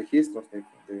hay registros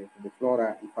de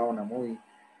flora y fauna muy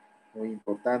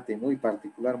importante, muy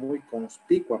particular, muy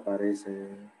conspicua para ese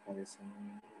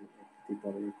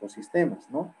tipo de ecosistemas,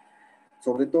 ¿no?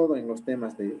 Sobre todo en los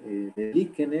temas de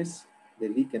líquenes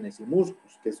y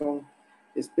musgos, que son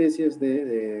especies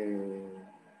de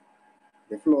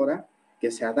flora que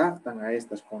se adaptan a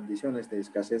estas condiciones de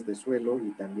escasez de suelo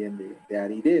y también de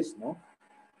aridez, ¿no?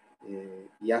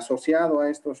 Y asociado a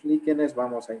estos líquenes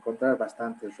vamos a encontrar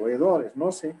bastantes roedores.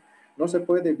 No se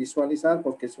puede visualizar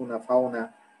porque es una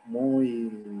fauna muy,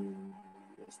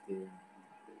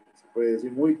 se puede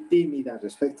decir, muy tímida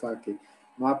respecto a que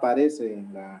no aparece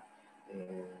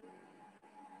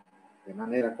de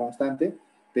manera constante,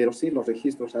 pero sí los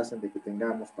registros hacen de que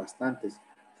tengamos bastantes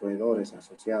roedores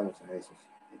asociados a esos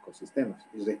ecosistemas,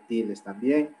 y reptiles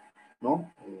también,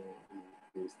 ¿no?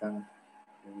 Que están,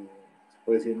 se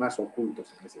puede decir, más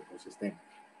ocultos en ese ecosistema.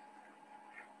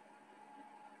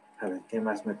 A ver, ¿qué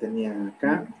más me tenían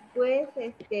acá? Pues,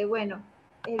 bueno,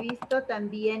 he visto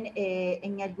también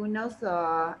en algunas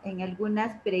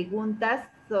preguntas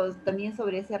también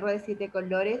sobre el cerro de 7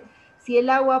 colores, si el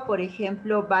agua, por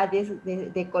ejemplo, va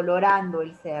decolorando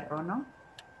el cerro, ¿no?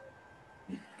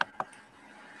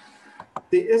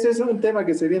 Sí, ese es un tema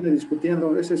que se viene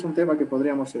discutiendo, ese es un tema que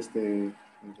podríamos, se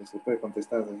puede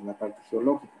contestar desde la parte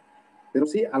geológica. Pero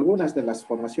sí, algunas de las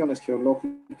formaciones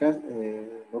geológicas,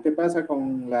 lo que pasa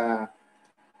con la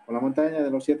montaña de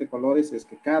los 7 colores es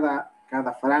que cada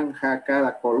franja,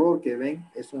 cada color que ven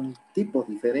es un tipo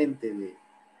diferente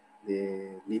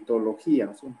de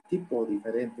litología, es un tipo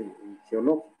diferente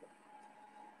geológico.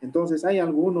 Entonces, hay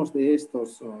algunos de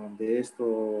estas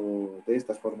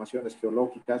formaciones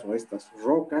geológicas o estas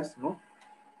rocas, ¿no?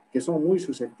 Que son muy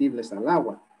susceptibles al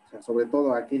agua, o sea, sobre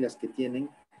todo aquellas que tienen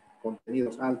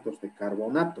contenidos altos de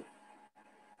carbonato.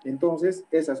 Entonces,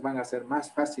 esas van a ser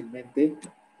más fácilmente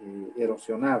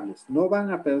erosionables. No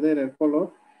van a perder el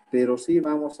color, pero sí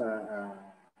vamos a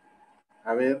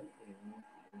ver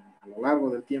a lo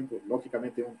largo del tiempo,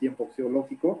 lógicamente un tiempo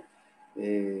geológico,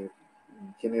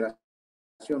 generación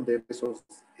de esos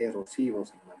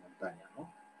erosivos en la montaña,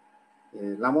 ¿no?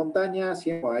 La montaña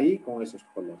siempre ahí con esos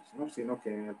colores, ¿no? Sino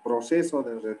que en el proceso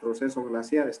del retroceso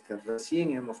glaciar es que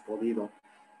recién hemos podido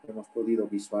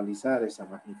visualizar esa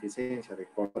magnificencia de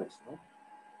colores, ¿no?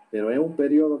 Pero en un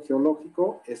periodo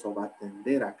geológico eso va a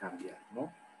tender a cambiar,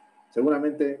 ¿no?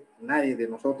 Seguramente nadie de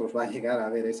nosotros va a llegar a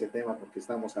ver ese tema porque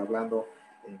estamos hablando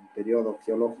en periodo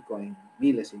geológico en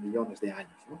miles y millones de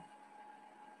años, ¿no?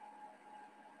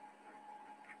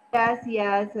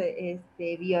 Gracias,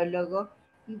 biólogo.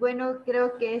 Y bueno,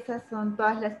 creo que esas son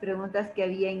todas las preguntas que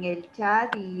había en el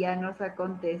chat y ya nos ha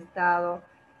contestado.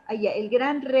 El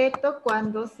gran reto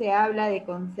cuando se habla de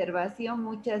conservación,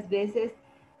 muchas veces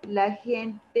la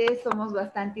gente somos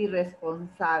bastante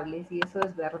irresponsables y eso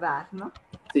es verdad, ¿no?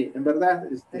 Sí, en verdad,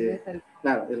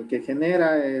 claro, el que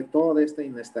genera toda esta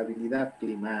inestabilidad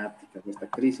climática, esta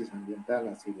crisis ambiental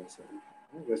ha sido el ser humano,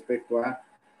 ¿no? Respecto a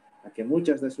que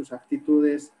muchas de sus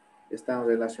actitudes están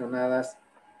relacionadas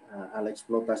a la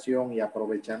explotación y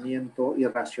aprovechamiento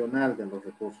irracional de los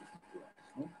recursos naturales,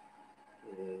 ¿no?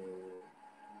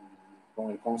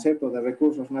 Con el concepto de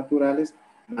recursos naturales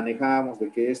manejábamos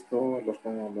de que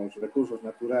los recursos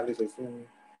naturales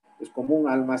es como un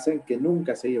almacén que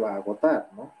nunca se iba a agotar,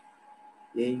 ¿no?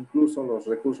 E incluso los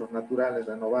recursos naturales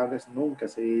renovables nunca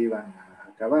se iban a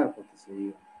acabar porque se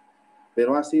iban.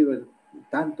 Pero ha sido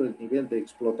tanto el nivel de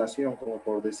explotación como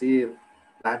por decir,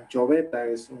 la anchoveta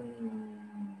es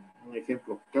un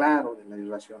ejemplo claro de la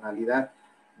irracionalidad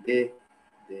de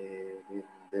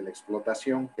la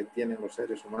explotación que tienen los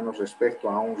seres humanos respecto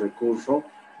a un recurso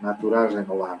natural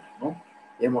renovable, ¿no?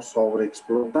 Hemos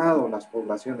sobreexplotado las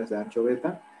poblaciones de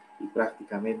anchoveta y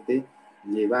prácticamente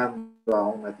llevando a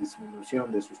una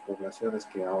disminución de sus poblaciones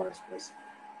que ahora es pues,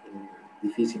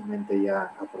 difícilmente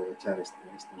ya aprovechar este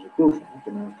recurso, ¿no?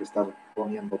 Tenemos que estar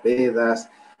poniendo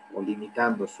vedas o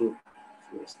limitando su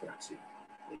extracción,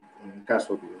 en el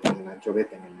caso de la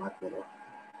anchoveta en el mar Perú.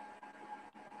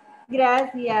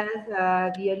 Gracias,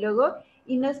 biólogo.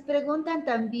 Y nos preguntan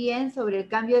también sobre el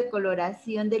cambio de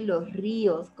coloración de los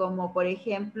ríos, como por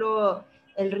ejemplo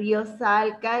el río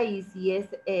Salca y si es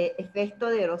efecto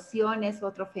de erosión, es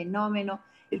otro fenómeno.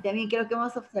 Y también creo que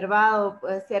hemos observado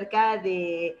cerca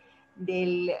del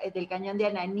cañón de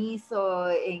Ananizo,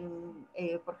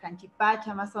 por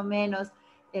Janchipacha más o menos,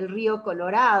 el río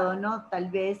Colorado, ¿no? Tal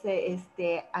vez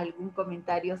algún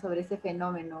comentario sobre ese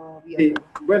fenómeno, biólogo.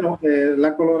 Sí, bueno,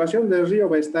 la coloración del río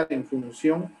va a estar en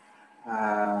función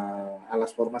a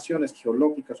las formaciones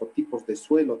geológicas o tipos de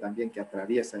suelo también que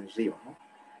atraviesa el río, ¿no?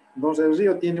 Entonces el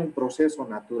río tiene un proceso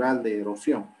natural de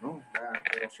erosión, ¿no? Va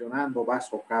erosionando, va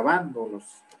socavando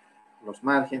los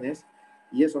márgenes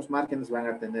y esos márgenes van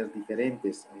a tener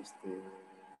diferentes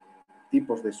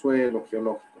tipos de suelo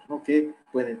geológicos, ¿no? Que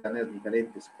pueden tener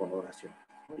diferentes coloraciones,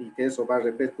 ¿no? Y que eso va a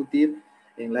repercutir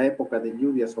en la época de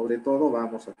lluvia, sobre todo,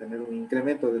 vamos a tener un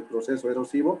incremento del proceso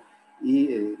erosivo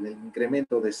y el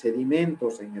incremento de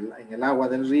sedimentos en el agua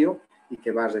del río y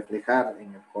que va a reflejar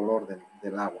en el color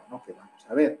del agua, ¿no? Que vamos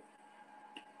a ver.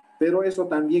 Pero eso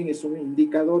también es un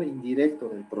indicador indirecto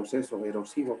del proceso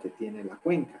erosivo que tiene la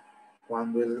cuenca.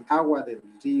 Cuando el agua del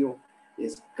río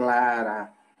es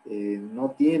clara,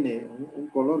 no tiene un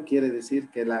color, quiere decir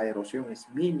que la erosión es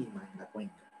mínima en la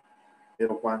cuenca.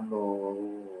 Pero cuando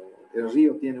el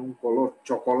río tiene un color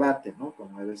chocolate, ¿no?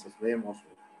 Como a veces vemos,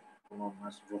 color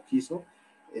más rojizo,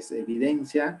 es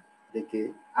evidencia de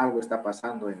que algo está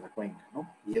pasando en la cuenca, ¿no?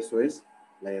 Y eso es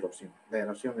la erosión. La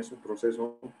erosión es un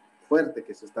proceso fuerte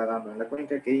que se está dando en la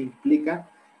cuenca que implica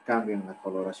cambio en la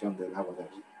coloración del agua del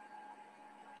río.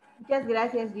 Muchas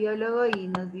gracias, biólogo, y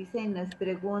nos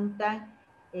preguntan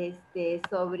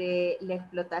sobre la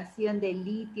explotación del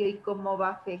litio y cómo va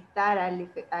a afectar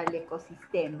al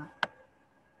ecosistema.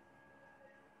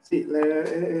 Sí,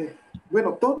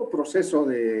 bueno, todo proceso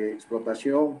de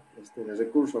explotación de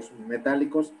recursos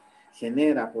metálicos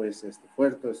genera pues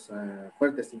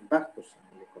fuertes impactos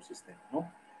en el ecosistema,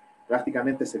 ¿no?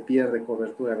 Prácticamente se pierde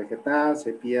cobertura vegetal,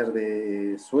 se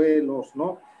pierde suelos,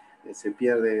 ¿no? Se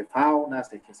pierde fauna,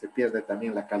 se pierde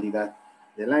también la calidad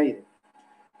del aire.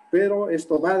 Pero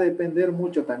esto va a depender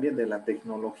mucho también de la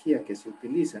tecnología que se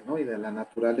utilice, ¿no? Y de la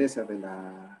naturaleza de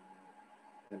la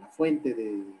fuente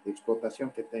de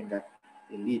explotación que tenga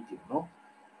el litio, ¿no?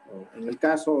 En el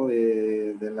caso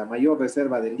de la mayor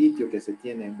reserva de litio que se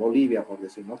tiene en Bolivia, por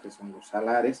decir, ¿no? Que son los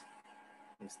salares,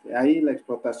 ahí la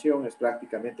explotación es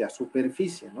prácticamente a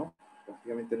superficie, ¿no?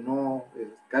 Prácticamente no,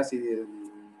 casi el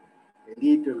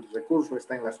litio, el recurso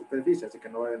está en la superficie, así que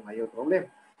no va a haber mayor problema.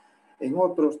 En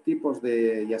otros tipos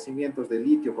de yacimientos de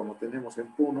litio, como tenemos en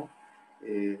Puno,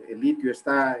 el litio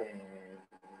está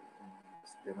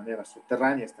de manera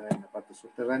subterránea, está en la parte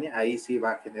subterránea, ahí sí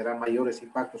va a generar mayores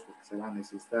impactos porque se van a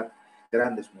necesitar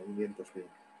grandes movimientos de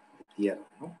tierra,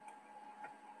 ¿no?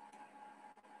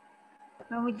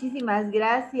 No, muchísimas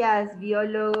gracias,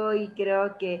 biólogo, y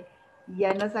creo que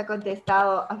ya nos ha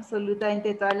contestado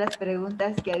absolutamente todas las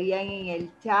preguntas que habían en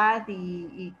el chat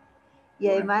y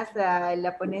además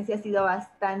la ponencia ha sido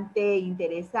bastante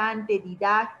interesante,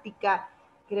 didáctica.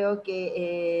 Creo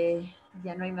que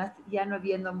ya no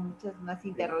habiendo muchas más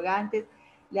interrogantes,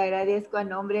 le agradezco a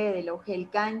nombre de la UGEL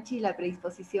Canchis la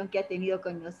predisposición que ha tenido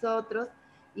con nosotros,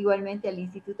 igualmente al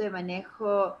Instituto de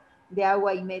Manejo de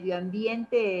Agua y Medio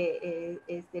Ambiente,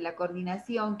 la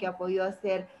coordinación que ha podido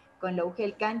hacer con la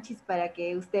UGEL Canchis para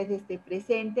que usted esté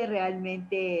presente.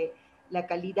 Realmente la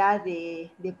calidad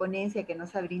de ponencia que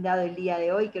nos ha brindado el día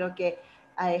de hoy creo que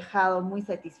ha dejado muy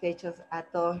satisfechos a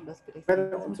todos los presentes.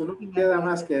 Bueno, solo queda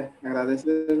más que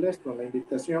agradecerles por la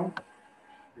invitación.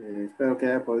 Espero que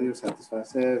haya podido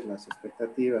satisfacer las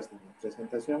expectativas de mi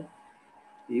presentación.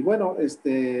 Y bueno,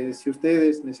 si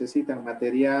ustedes necesitan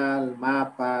material,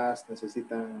 mapas,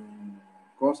 necesitan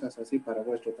cosas así para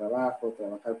vuestro trabajo,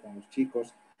 trabajar con los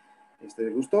chicos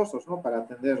gustosos, ¿no? Para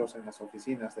atenderlos en las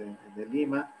oficinas de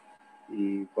Lima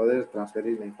y poder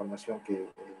transferir la información que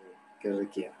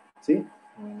requieran, ¿sí?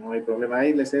 No hay problema.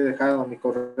 Ahí les he dejado mi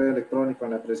correo electrónico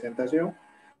en la presentación.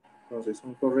 Entonces,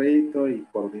 un correíto y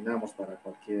coordinamos para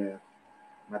cualquier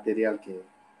material que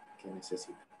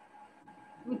necesiten.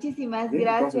 Muchísimas Bien,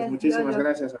 gracias. entonces, muchísimas biólogo.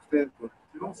 gracias a ustedes por la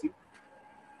atención. ¿Sí?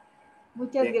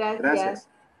 Muchas Bien, gracias.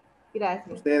 Gracias.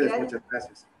 A ustedes, Gracias. muchas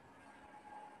gracias.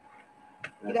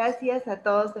 Gracias a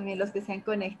todos también los que se han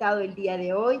conectado el día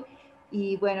de hoy.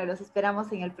 Y bueno, los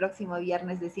esperamos en el próximo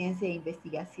Viernes de Ciencia e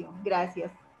Investigación.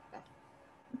 Gracias.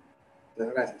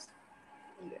 Muchas gracias.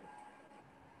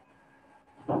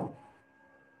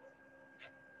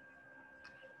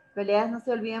 Colegas, no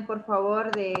se olviden por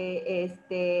favor de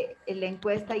la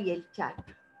encuesta y el chat,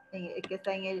 que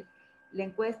está la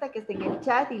encuesta que está en el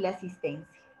chat y la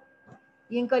asistencia.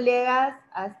 Bien, colegas,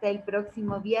 hasta el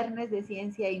próximo Viernes de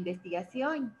Ciencia e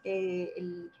Investigación.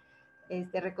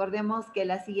 Recordemos que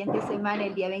la siguiente semana,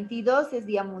 el día 22, es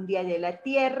Día Mundial de la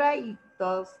Tierra y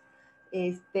todos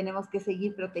tenemos que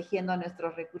seguir protegiendo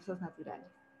nuestros recursos naturales.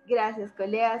 Gracias,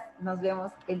 colegas. Nos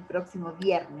vemos el próximo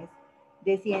Viernes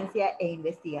de Ciencia e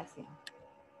Investigación.